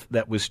GIF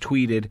that was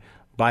retweeted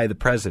by the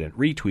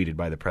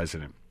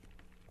president.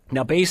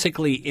 Now,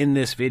 basically, in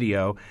this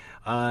video,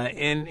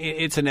 and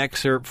it's an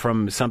excerpt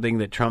from something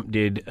that Trump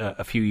did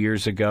a few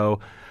years ago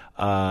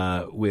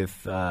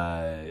with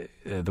the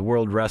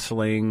World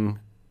Wrestling.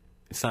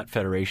 It's not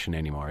Federation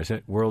anymore, is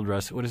it? World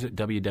Wrestling. What is it?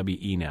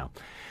 WWE now.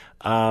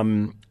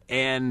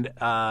 And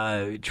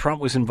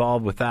Trump was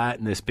involved with that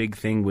and this big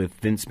thing with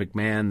Vince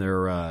McMahon.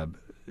 They're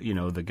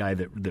the guy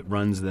that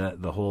runs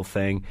the whole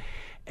thing.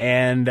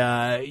 And,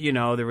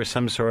 there was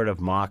some sort of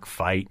mock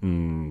fight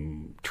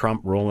and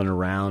Trump rolling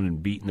around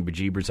and beating the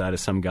bejeebers out of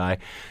some guy.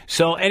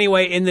 So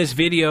anyway, in this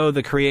video,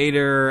 the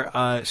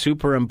creator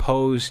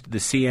superimposed the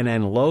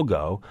CNN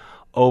logo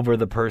over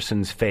the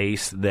person's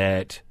face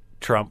that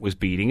Trump was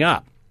beating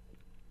up.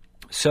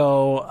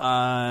 So,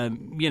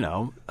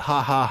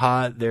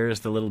 there's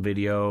the little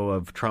video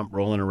of Trump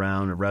rolling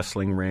around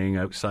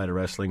outside a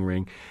wrestling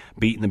ring,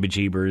 beating the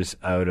bejeebers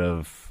out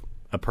of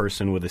a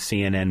person with a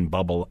CNN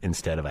bubble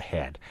instead of a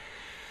head.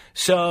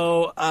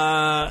 So,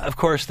 of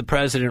course, the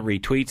president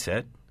retweets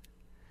it,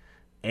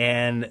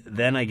 And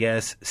then I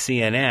guess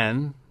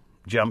CNN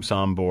jumps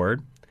on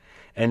board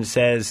and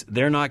says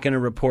they're not going to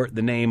report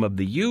the name of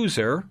the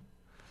user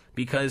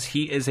because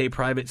he is a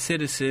private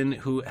citizen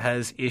who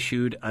has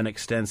issued an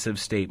extensive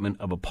statement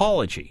of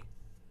apology.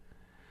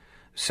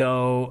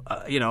 So,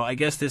 I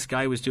guess this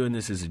guy was doing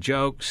this as a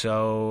joke,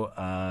 so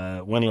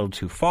went a little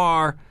too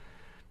far.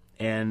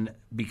 And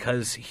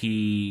because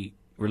he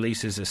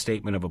releases a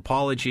statement of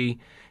apology,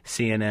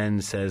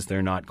 CNN says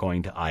they're not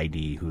going to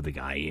ID who the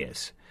guy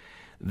is.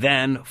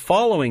 Then,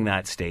 following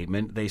that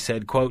statement, they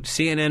said, quote,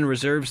 CNN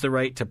reserves the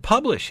right to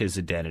publish his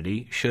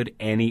identity should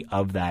any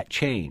of that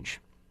change.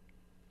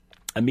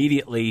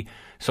 Immediately,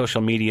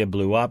 social media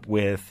blew up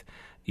with,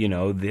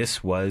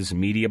 this was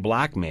media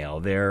blackmail.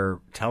 They're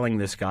telling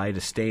this guy to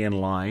stay in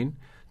line,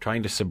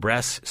 trying to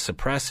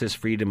suppress his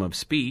freedom of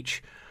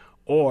speech,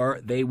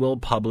 or they will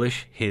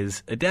publish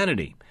his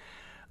identity.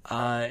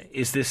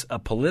 Is this a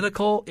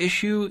political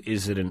issue?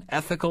 Is it an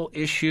ethical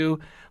issue?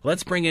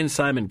 Let's bring in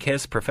Simon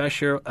Kiss,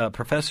 professor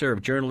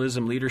of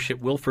journalism leadership,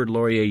 Wilfrid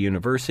Laurier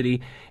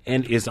University,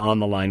 and is on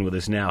the line with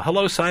us now.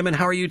 Hello, Simon.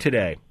 How are you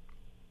today?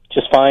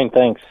 Just fine,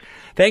 thanks.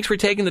 Thanks for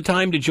taking the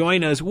time to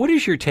join us. What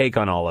is your take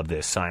on all of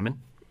this, Simon?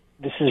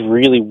 This is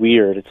really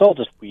weird. It's all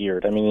just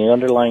weird. I mean, the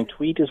underlying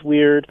tweet is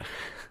weird.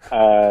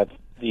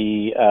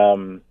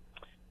 CNN's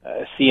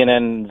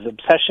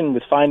obsession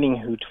with finding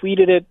who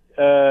tweeted it,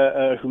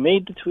 who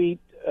made the tweet,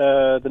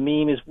 the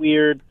meme is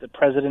weird. The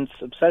president's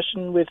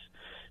obsession with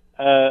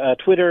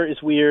Twitter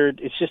is weird.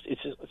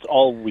 It's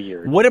all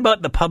weird. What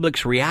about the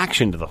public's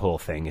reaction to the whole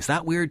thing? Is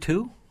that weird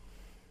too?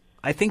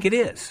 I think it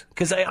is,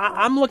 because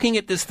I'm looking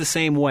at this the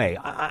same way.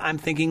 I'm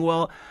thinking,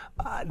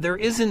 there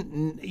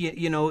isn't,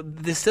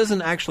 this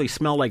doesn't actually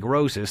smell like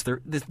roses.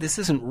 This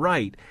isn't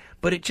right,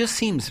 but it just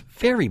seems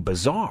very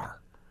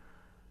bizarre.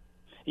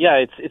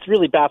 Yeah, it's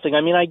really baffling. I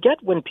mean, I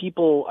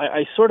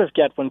sort of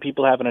get when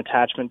people have an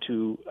attachment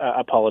to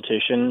a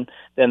politician,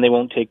 then they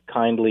won't take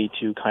kindly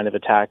to kind of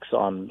attacks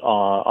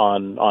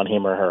on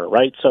him or her,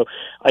 right? So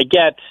I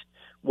get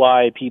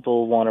why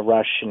people want to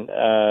rush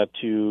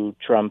to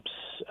Trump's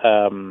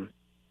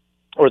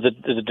or the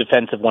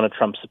defense of one of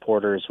Trump's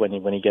supporters when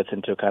he gets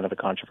into kind of a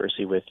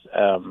controversy with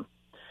CNN.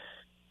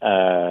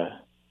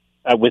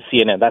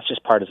 That's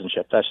just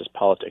partisanship. That's just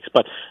politics.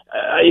 But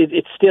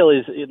it still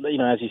is,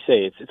 as you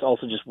say, it's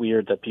also just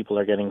weird that people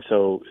are getting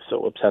so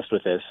obsessed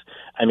with this.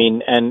 I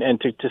mean, and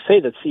to say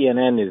that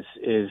CNN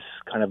is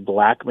kind of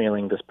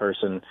blackmailing this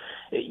person,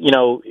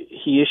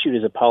 he issued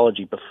his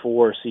apology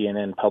before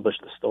CNN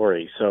published the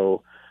story.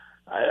 So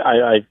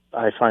I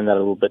find that a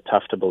little bit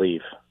tough to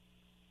believe.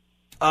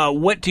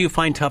 What do you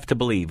find tough to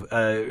believe?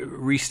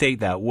 Restate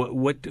that.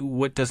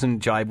 What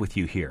doesn't jibe with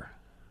you here?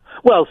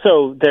 Well,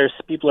 so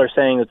people are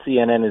saying that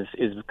CNN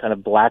is kind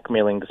of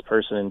blackmailing this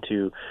person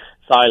into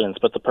silence,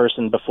 but the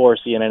person before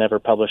CNN ever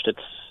published its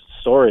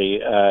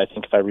story, I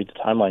think if I read the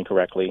timeline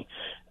correctly,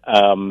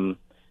 the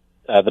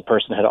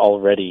person had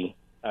already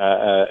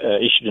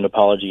issued an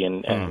apology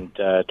and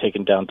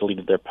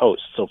deleted their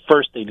post. So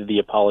first they did the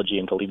apology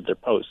and deleted their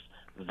post,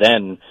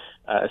 then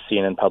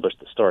CNN published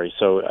the story.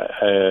 So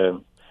it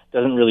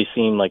doesn't really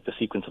seem like the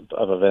sequence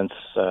of events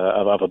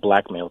of a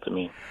blackmail to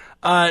me.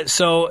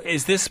 So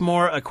is this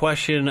more a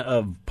question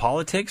of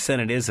politics than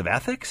it is of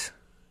ethics?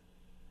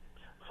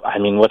 I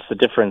mean, what's the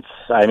difference?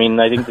 I mean,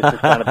 I think this is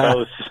kind of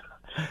both.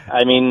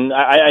 I mean,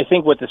 I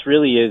think what this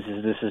really is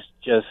this is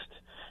just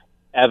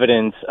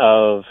evidence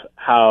of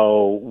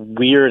how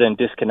weird and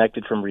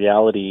disconnected from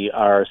reality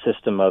our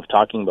system of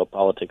talking about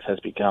politics has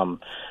become.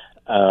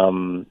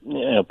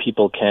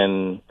 People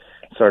can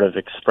sort of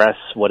express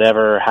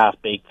whatever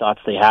half-baked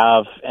thoughts they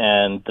have,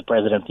 and the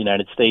President of the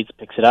United States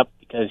picks it up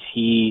because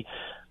he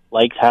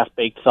likes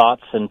half-baked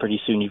thoughts, and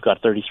pretty soon you've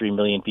got 33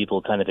 million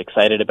people kind of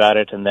excited about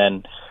it, and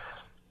then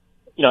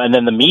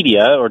the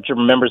media or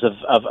members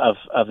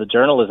of the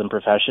journalism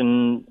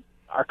profession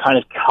are kind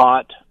of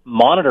caught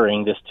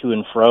monitoring this to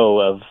and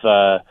fro of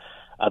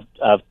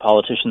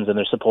politicians and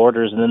their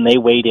supporters, and then they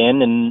wade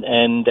in and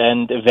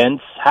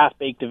events,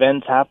 half-baked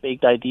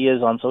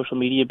ideas on social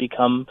media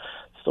become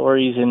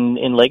stories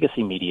in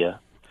legacy media.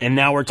 And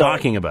now we're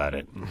talking about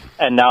it.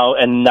 And now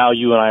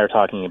you and I are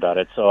talking about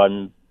it. So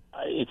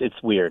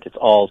it's weird. It's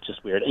all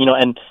just weird. 2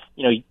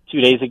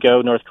 days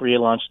ago, North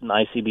Korea launched an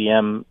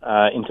ICBM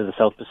into the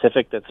South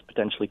Pacific that's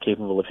potentially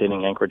capable of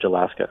hitting Anchorage,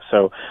 Alaska.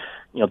 So,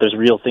 there's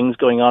real things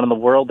going on in the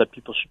world that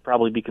people should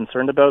probably be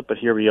concerned about. But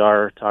here we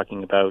are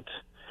talking about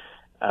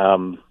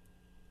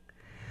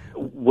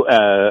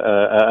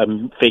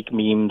fake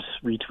memes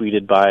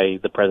retweeted by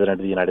the President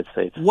of the United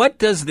States. What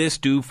does this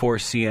do for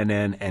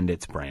CNN and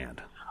its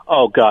brand?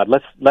 Oh God,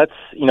 let's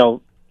CNN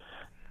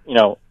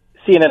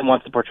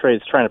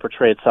is trying to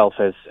portray itself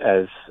as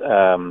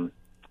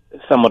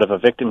somewhat of a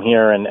victim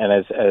here and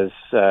as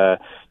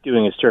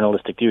doing its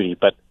journalistic duty.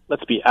 But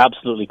let's be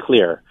absolutely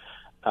clear.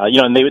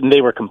 And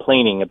they were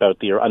complaining about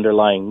the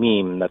underlying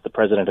meme that the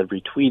president had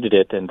retweeted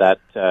it, and that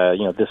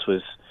this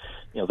was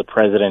the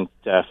president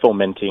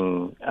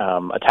fomenting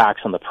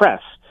attacks on the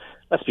press.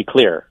 Let's be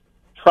clear.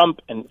 Trump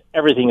and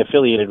everything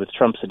affiliated with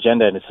Trump's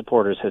agenda and his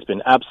supporters has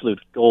been absolute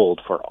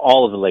gold for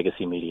all of the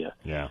legacy media.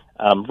 Yeah.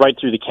 Right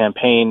through the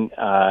campaign,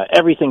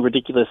 everything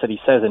ridiculous that he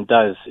says and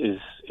does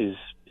is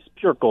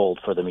pure gold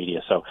for the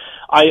media. So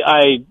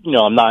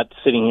I'm not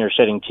sitting here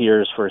shedding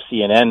tears for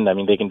CNN. I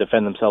mean, they can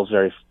defend themselves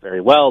very,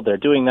 very well. They're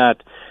doing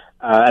that,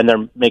 and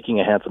they're making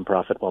a handsome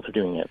profit while they're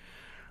doing it.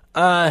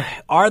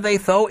 Are they,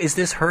 though? Is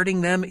this hurting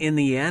them in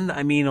the end?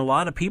 I mean, a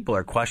lot of people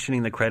are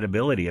questioning the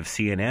credibility of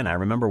CNN. I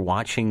remember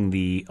watching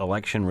the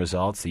election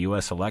results, the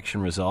U.S.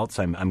 election results.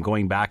 I'm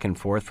going back and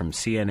forth from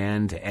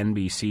CNN to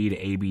NBC to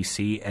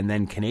ABC and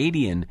then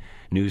Canadian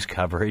news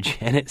coverage,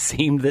 and it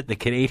seemed that the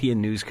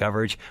Canadian news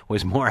coverage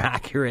was more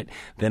accurate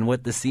than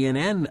what the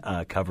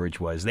CNN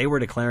coverage was. They were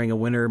declaring a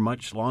winner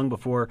much long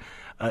before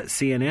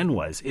CNN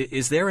was.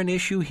 Is there an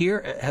issue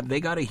here? Have they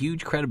got a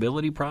huge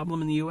credibility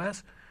problem in the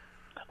U.S.?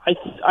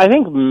 I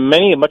think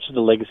much of the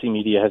legacy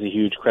media has a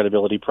huge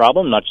credibility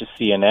problem, not just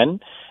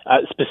CNN.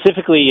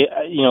 Specifically,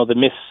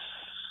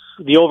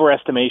 the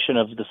overestimation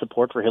of the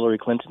support for Hillary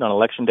Clinton on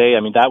Election Day.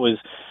 I mean, that was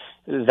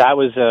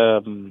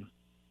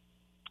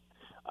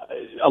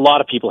a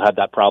lot of people had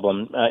that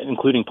problem,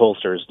 including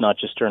pollsters, not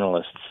just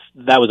journalists.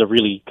 That was a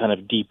really kind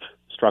of deep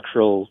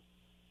structural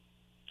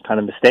kind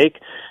of mistake.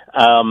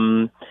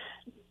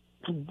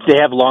 They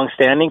have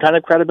long-standing kind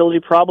of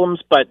credibility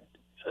problems, but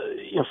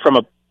from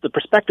the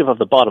perspective of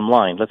the bottom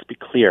line, let's be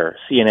clear,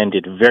 CNN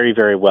did very,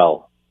 very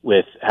well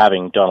with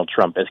having Donald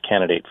Trump as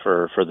candidate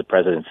for the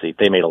presidency.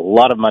 They made a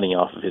lot of money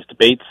off of his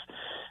debates,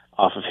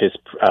 off of his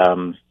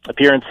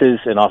appearances,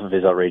 and off of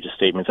his outrageous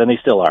statements, and they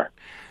still are.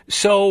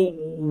 So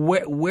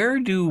where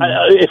do...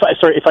 if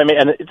I may,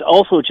 and it's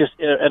also just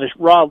at a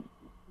raw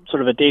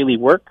sort of a daily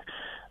work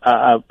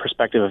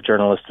perspective of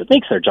journalists, it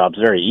makes their jobs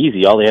very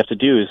easy. All they have to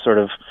do is sort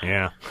of...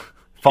 Yeah.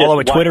 Follow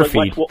a Twitter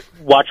feed.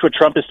 Watch what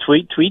Trump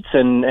tweets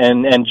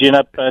and gin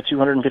up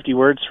 250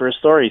 words for a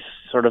story,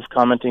 sort of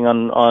commenting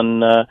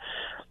on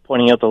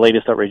pointing out the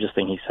latest outrageous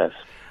thing he says.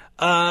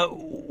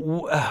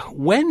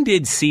 When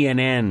did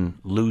CNN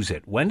lose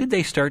it? When did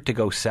they start to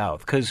go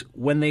south? Because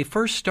when they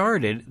first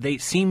started, they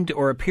seemed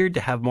or appeared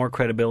to have more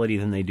credibility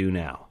than they do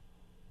now.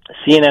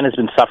 CNN has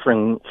been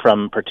suffering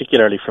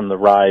particularly from the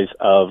rise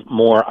of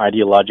more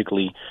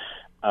ideologically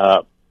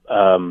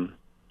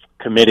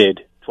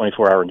committed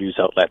 24-hour news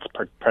outlets,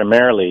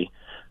 primarily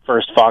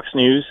first Fox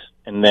News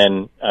and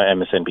then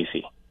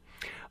MSNBC.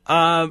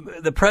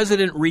 The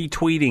president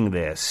retweeting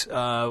this,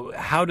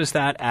 how does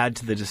that add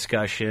to the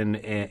discussion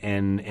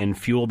and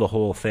fuel the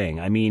whole thing?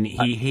 I mean,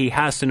 he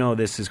has to know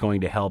this is going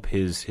to help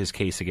his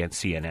case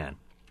against CNN.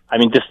 I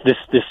mean, this is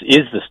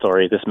the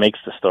story. This makes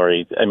the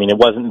story. I mean,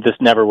 this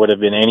never would have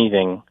been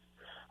anything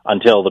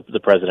until the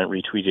president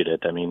retweeted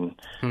it. I mean...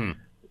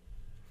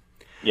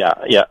 Yeah,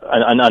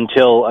 and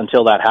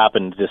until that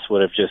happened, this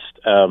would have just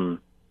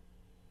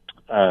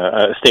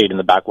stayed in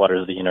the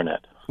backwaters of the internet.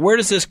 Where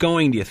is this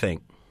going, do you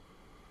think?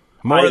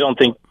 I don't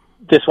think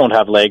this won't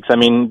have legs. I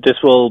mean, this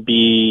will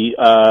be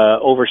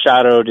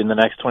overshadowed in the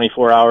next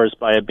 24 hours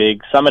by a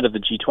big summit of the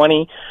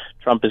G20.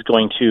 Trump is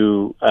going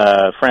to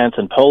France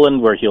and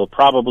Poland, where he'll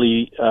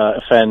probably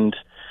offend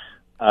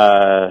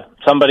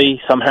somebody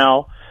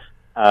somehow,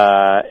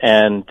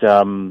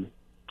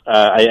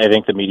 I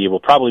think the media will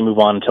probably move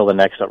on until the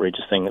next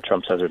outrageous thing that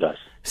Trump says or does.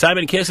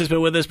 Simon Kiss has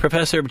been with us,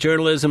 Professor of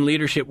Journalism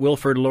Leadership,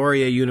 Wilfrid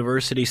Laurier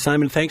University.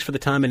 Simon, thanks for the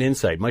time and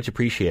insight. Much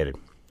appreciated.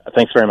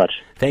 Thanks very much.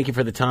 Thank you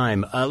for the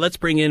time. Let's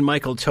bring in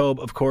Michael Taube,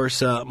 of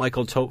course.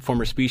 Michael Taube,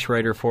 former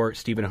speechwriter for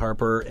Stephen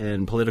Harper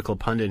and political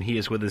pundit. He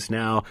is with us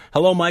now.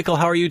 Hello, Michael.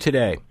 How are you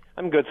today?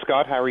 I'm good,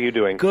 Scott. How are you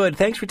doing? Good.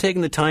 Thanks for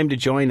taking the time to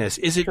join us.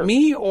 Is it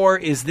me, or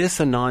is this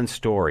a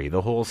non-story,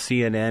 the whole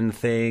CNN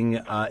thing?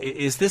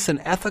 Is this an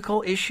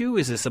ethical issue?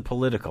 Is this a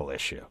political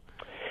issue?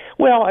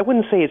 Well, I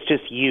wouldn't say it's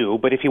just you,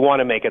 but if you want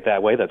to make it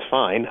that way, that's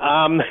fine.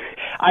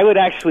 I would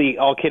actually,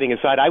 all kidding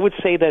aside, I would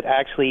say that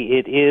actually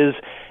it is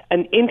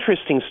an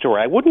interesting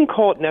story. I wouldn't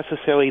call it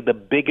necessarily the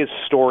biggest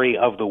story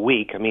of the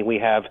week. I mean, we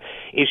have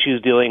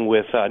issues dealing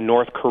with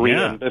North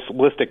Korean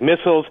ballistic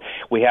missiles.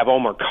 We have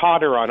Omar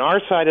Khadr on our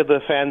side of the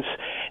fence.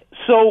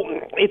 So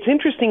it's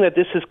interesting that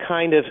this has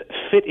kind of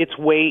fit its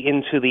way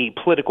into the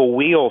political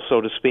wheel,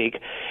 so to speak.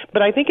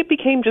 But I think it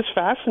became just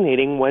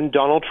fascinating when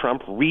Donald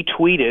Trump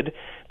retweeted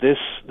this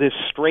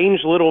strange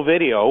little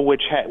video,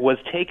 which was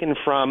taken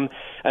from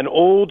an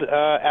old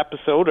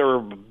episode, or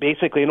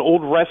basically an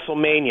old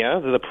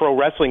WrestleMania, the pro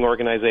wrestling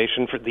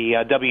organization for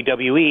the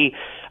WWE,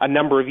 a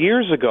number of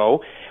years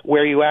ago,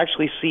 where you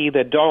actually see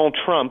that Donald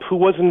Trump, who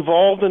was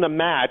involved in a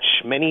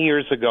match many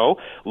years ago,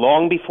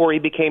 long before he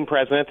became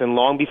president and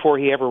long before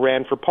he ever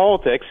ran for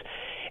politics,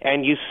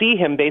 and you see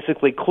him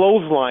basically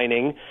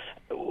clotheslining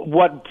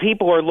what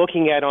people are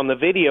looking at on the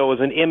video is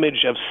an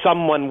image of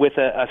someone with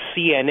a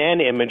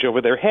CNN image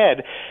over their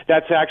head.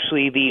 That's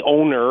actually the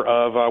owner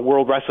of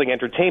World Wrestling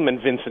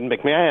Entertainment, Vincent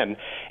McMahon.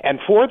 And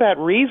for that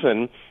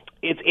reason,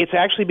 it's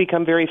actually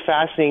become very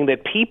fascinating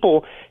that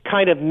people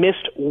kind of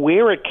missed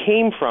where it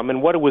came from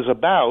and what it was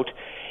about.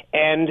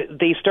 And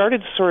they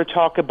started to sort of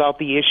talk about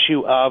the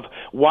issue of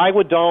why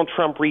would Donald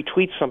Trump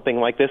retweet something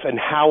like this and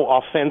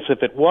how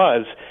offensive it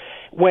was.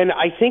 When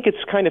I think it's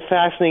kind of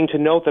fascinating to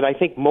note that I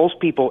think most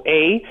people,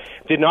 A,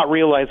 did not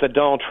realize that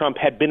Donald Trump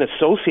had been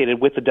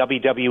associated with the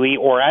WWE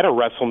or at a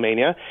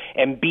WrestleMania,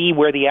 and B,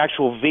 where the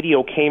actual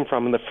video came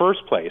from in the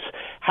first place.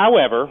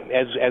 However,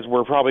 as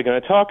we're probably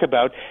going to talk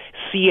about,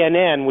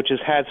 CNN, which has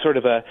had sort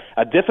of a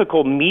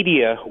difficult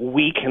media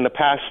week in the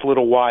past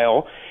little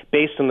while,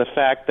 based on the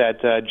fact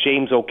that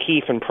James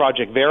O'Keefe and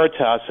Project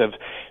Veritas have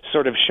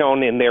sort of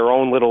shown in their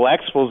own little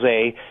expose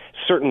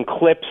certain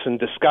clips and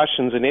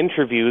discussions and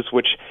interviews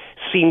which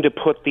seem to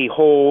put the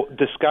whole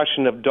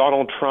discussion of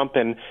Donald Trump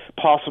and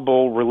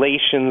possible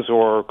relations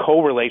or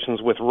co-relations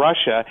with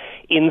Russia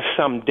in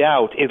some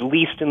doubt, at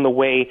least in the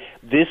way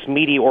this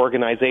media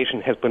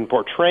organization has been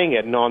portraying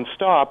it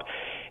nonstop.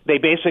 They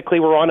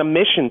basically were on a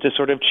mission to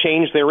sort of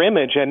change their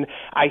image, and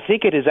I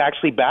think it has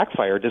actually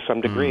backfired to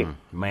some degree.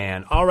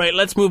 Man. All right,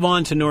 let's move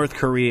on to North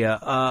Korea.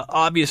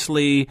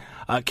 Obviously,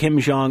 Kim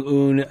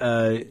Jong-un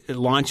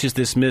launches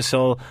this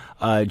missile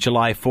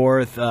July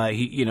 4th.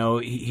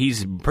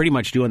 He's pretty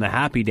much doing the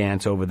happy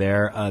dance over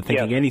there,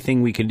 thinking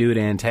anything we can do to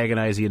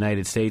antagonize the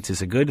United States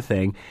is a good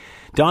thing.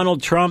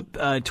 Donald Trump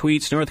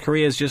tweets, North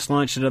Korea has just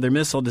launched another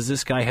missile. Does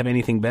this guy have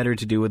anything better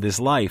to do with his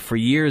life? For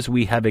years,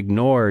 we have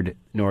ignored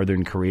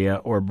Northern Korea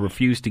or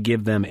refused to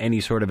give them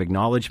any sort of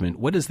acknowledgement.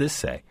 What does this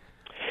say?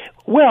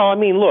 Well, I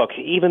mean, look,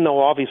 even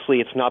though obviously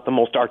it's not the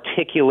most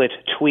articulate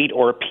tweet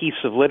or piece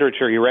of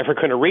literature you're ever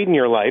going to read in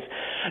your life,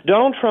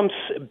 Donald Trump's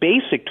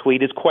basic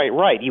tweet is quite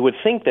right. You would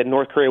think that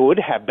North Korea would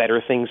have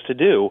better things to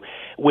do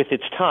with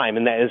its time,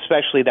 and that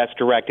especially that's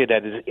directed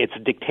at its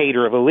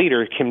dictator of a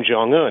leader, Kim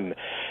Jong-un.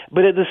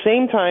 But at the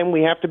same time,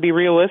 we have to be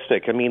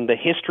realistic. I mean, the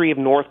history of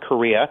North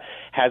Korea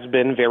has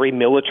been very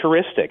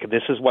militaristic.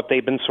 This is what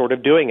they've been sort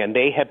of doing, and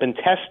they have been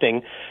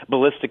testing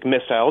ballistic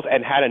missiles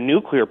and had a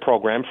nuclear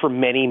program for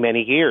many,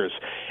 many years.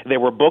 There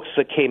were books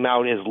that came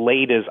out as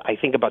late as, I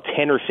think, about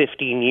 10 or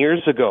 15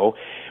 years ago,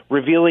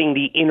 revealing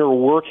the inner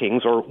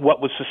workings, or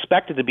what was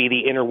suspected to be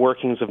the inner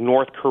workings of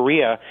North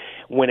Korea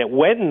when it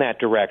went in that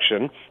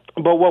direction.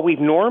 But what we've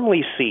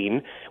normally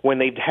seen when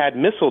they've had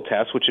missile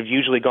tests, which have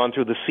usually gone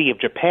through the Sea of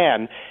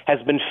Japan, has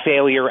been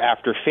failure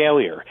after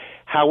failure.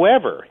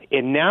 However,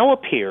 it now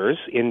appears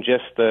in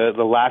just the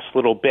last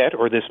little bit,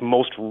 or this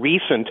most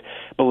recent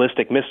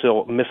ballistic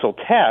missile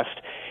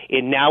test,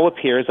 it now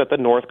appears that the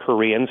North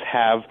Koreans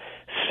have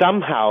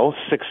somehow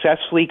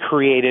successfully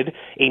created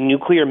a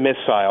nuclear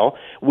missile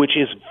which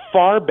is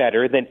far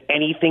better than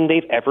anything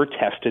they've ever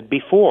tested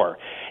before.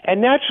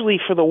 And naturally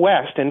for the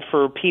West and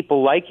for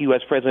people like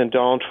U.S. President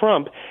Donald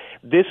Trump,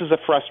 this is a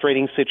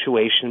frustrating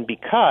situation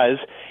because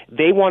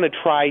they want to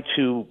try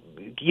to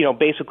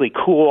basically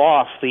cool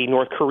off the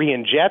North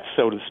Korean jets,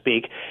 so to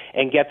speak,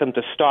 and get them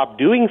to stop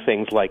doing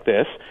things like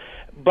this.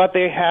 But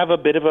they have a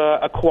bit of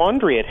a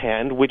quandary at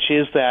hand, which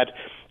is that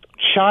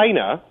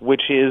China,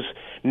 which is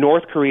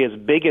North Korea's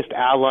biggest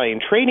ally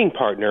and trading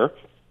partner,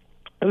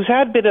 who's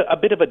had a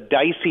bit of a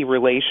dicey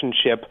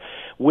relationship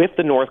with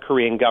the North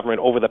Korean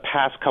government over the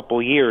past couple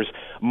of years,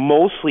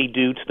 mostly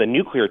due to the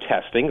nuclear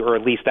testing, or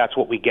at least that's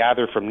what we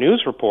gather from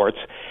news reports.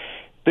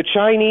 The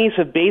Chinese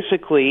have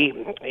basically,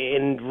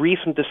 in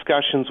recent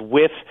discussions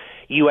with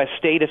U.S.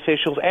 state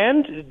officials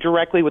and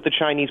directly with the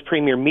Chinese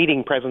premier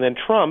meeting President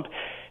Trump,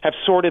 have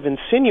sort of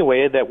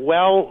insinuated that,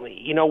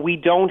 we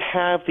don't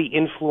have the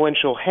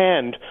influential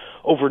hand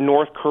over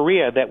North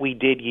Korea that we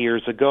did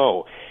years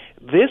ago.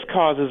 This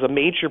causes a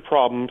major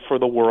problem for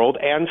the world,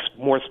 and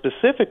more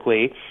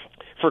specifically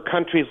for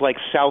countries like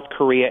South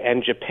Korea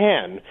and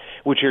Japan,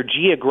 which are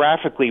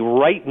geographically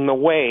right in the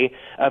way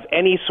of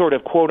any sort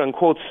of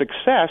quote-unquote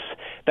success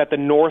that the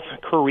North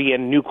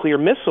Korean nuclear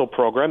missile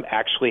program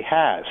actually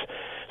has.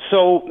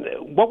 So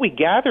what we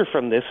gather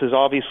from this is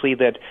obviously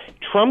that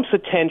Trump's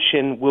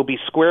attention will be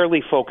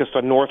squarely focused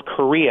on North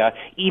Korea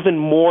even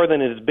more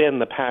than it has been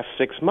the past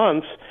 6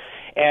 months.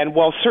 And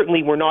while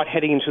certainly we're not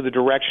heading into the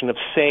direction of,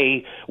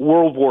 say,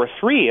 World War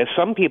III, as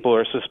some people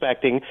are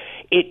suspecting,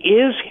 it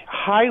is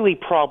highly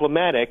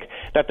problematic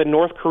that the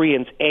North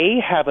Koreans, A,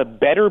 have a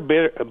better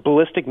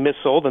ballistic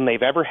missile than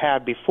they've ever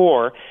had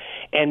before,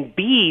 and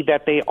B,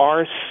 that they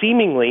are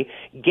seemingly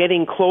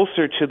getting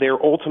closer to their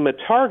ultimate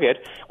target,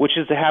 which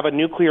is to have a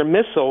nuclear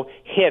missile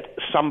hit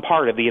some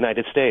part of the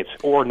United States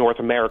or North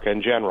America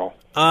in general.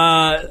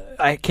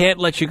 I can't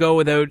let you go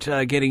without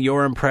getting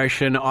your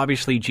impression.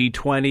 Obviously,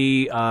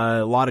 G20,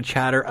 a lot of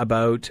chatter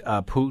about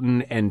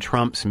Putin and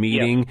Trump's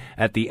meeting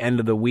at the end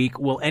of the week.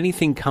 Will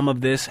anything come of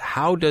this?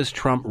 How does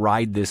Trump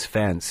ride this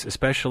fence,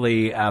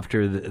 especially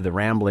after the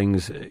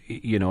ramblings,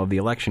 of the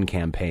election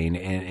campaign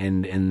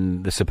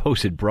and the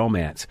supposed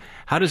bromance?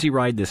 How does he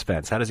ride this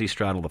fence? How does he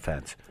straddle the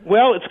fence?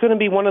 Well, it's going to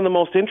be one of the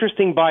most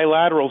interesting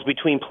bilaterals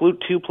between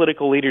two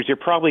political leaders you're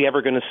probably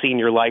ever going to see in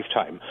your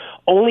lifetime.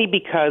 Only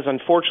because,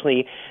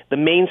 unfortunately, the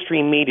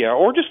mainstream media,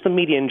 or just the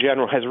media in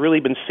general, has really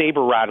been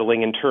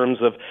saber-rattling in terms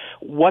of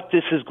what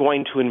this is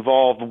going to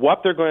involve,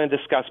 what they're going to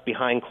discuss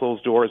behind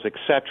closed doors,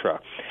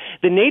 etc.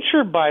 The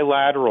nature of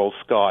bilaterals,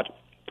 Scott,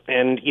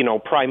 and,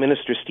 Prime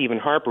Minister Stephen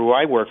Harper, who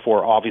I work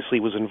for, obviously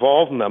was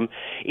involved in them,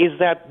 is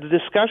that the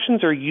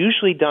discussions are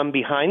usually done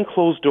behind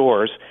closed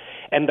doors,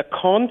 and the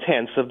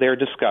contents of their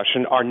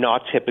discussion are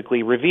not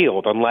typically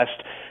revealed unless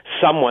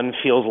someone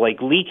feels like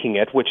leaking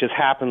it, which has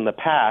happened in the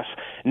past,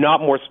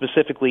 not more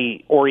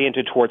specifically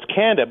oriented towards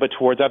Canada, but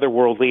towards other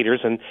world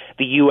leaders, and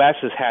the U.S.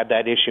 has had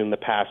that issue in the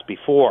past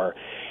before.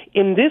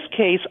 In this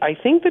case, I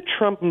think that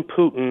Trump and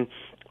Putin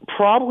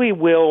probably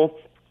will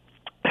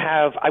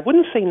have, I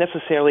wouldn't say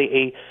necessarily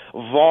a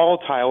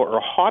volatile or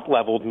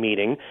hot-leveled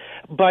meeting,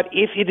 but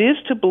if it is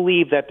to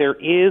believe that there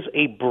is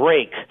a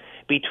break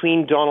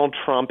between Donald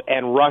Trump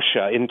and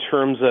Russia in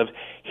terms of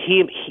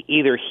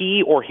either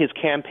he or his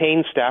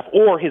campaign staff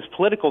or his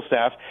political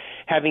staff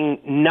having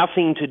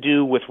nothing to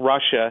do with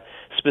Russia,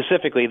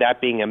 specifically that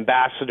being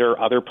ambassador,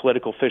 other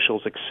political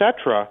officials,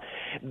 etc.,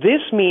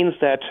 this means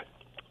that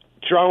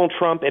Donald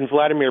Trump and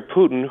Vladimir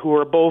Putin, who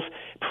are both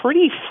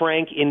pretty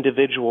frank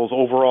individuals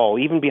overall,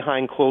 even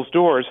behind closed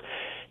doors,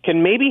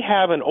 can maybe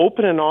have an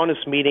open and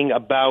honest meeting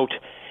about,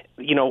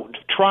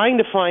 trying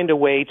to find a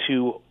way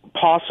to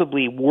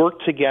possibly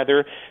work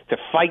together to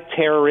fight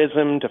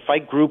terrorism, to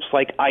fight groups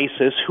like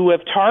ISIS, who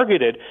have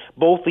targeted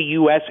both the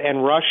U.S.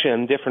 and Russia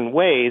in different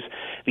ways.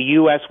 The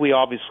U.S. we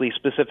obviously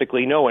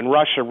specifically know, and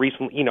Russia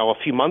recently, a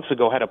few months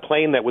ago had a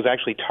plane that was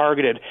actually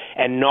targeted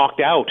and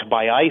knocked out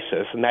by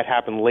ISIS, and that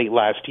happened late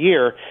last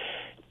year.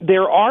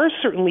 There are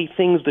certainly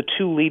things the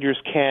two leaders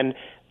can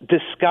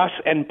discuss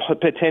and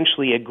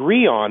potentially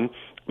agree on,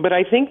 but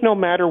I think no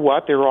matter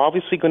what, there are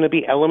obviously going to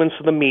be elements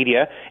of the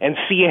media, and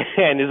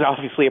CNN is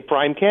obviously a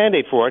prime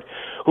candidate for it,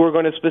 who are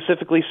going to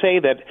specifically say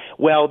that,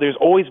 well, there's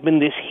always been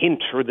this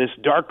hint or this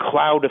dark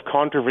cloud of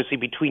controversy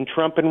between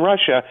Trump and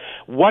Russia.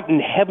 What in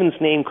heaven's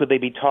name could they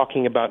be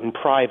talking about in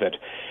private?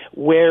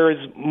 Whereas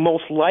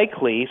most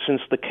likely,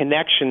 since the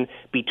connection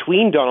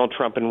between Donald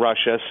Trump and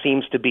Russia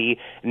seems to be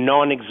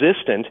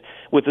non-existent,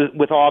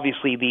 with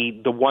obviously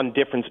the one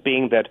difference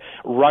being that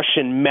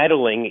Russian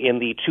meddling in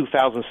the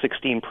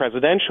 2016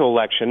 presidential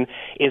election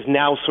is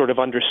now sort of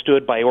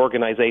understood by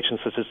organizations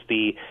such as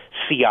the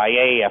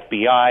CIA,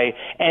 FBI,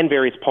 and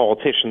various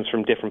politicians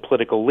from different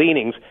political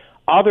leanings.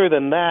 Other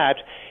than that,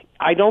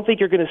 I don't think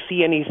you're going to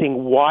see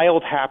anything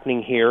wild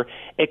happening here,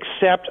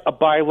 except a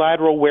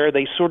bilateral where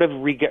they sort of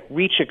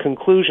reach a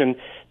conclusion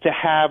to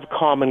have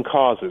common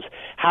causes.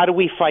 How do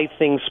we fight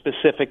things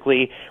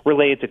specifically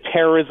related to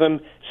terrorism,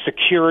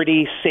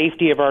 security,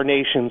 safety of our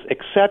nations,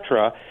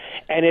 etc.?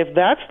 And if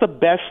that's the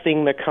best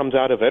thing that comes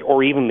out of it,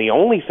 or even the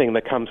only thing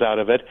that comes out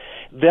of it,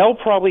 they'll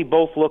probably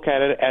both look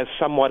at it as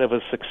somewhat of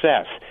a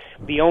success.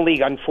 The only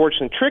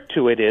unfortunate trick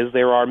to it is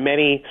there are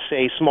many,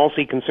 say,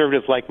 small-c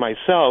conservatives like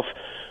myself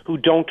who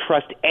don't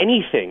trust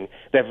anything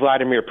that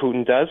Vladimir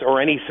Putin does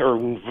or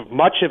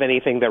much of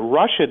anything that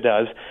Russia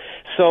does.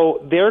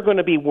 So they're going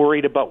to be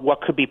worried about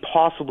what could be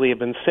possibly have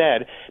been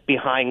said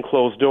behind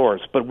closed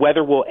doors. But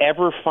whether we'll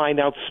ever find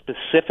out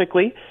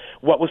specifically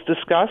what was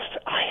discussed,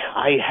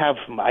 I have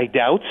my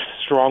doubts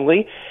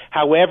strongly.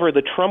 However,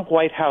 the Trump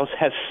White House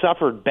has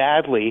suffered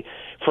badly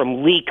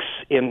from leaks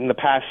in the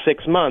past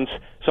 6 months,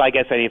 so I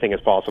guess anything is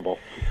possible.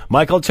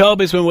 Michael Taube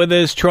has been with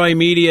us, Troy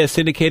Media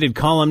syndicated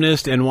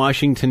columnist and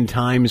Washington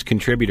Times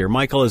contributor.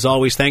 Michael, as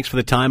always, thanks for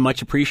the time.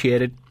 Much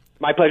appreciated.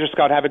 My pleasure,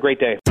 Scott. Have a great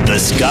day. The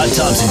Scott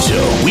Thompson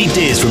Show,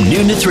 weekdays from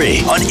noon to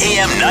 3 on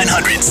AM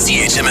 900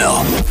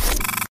 CHML.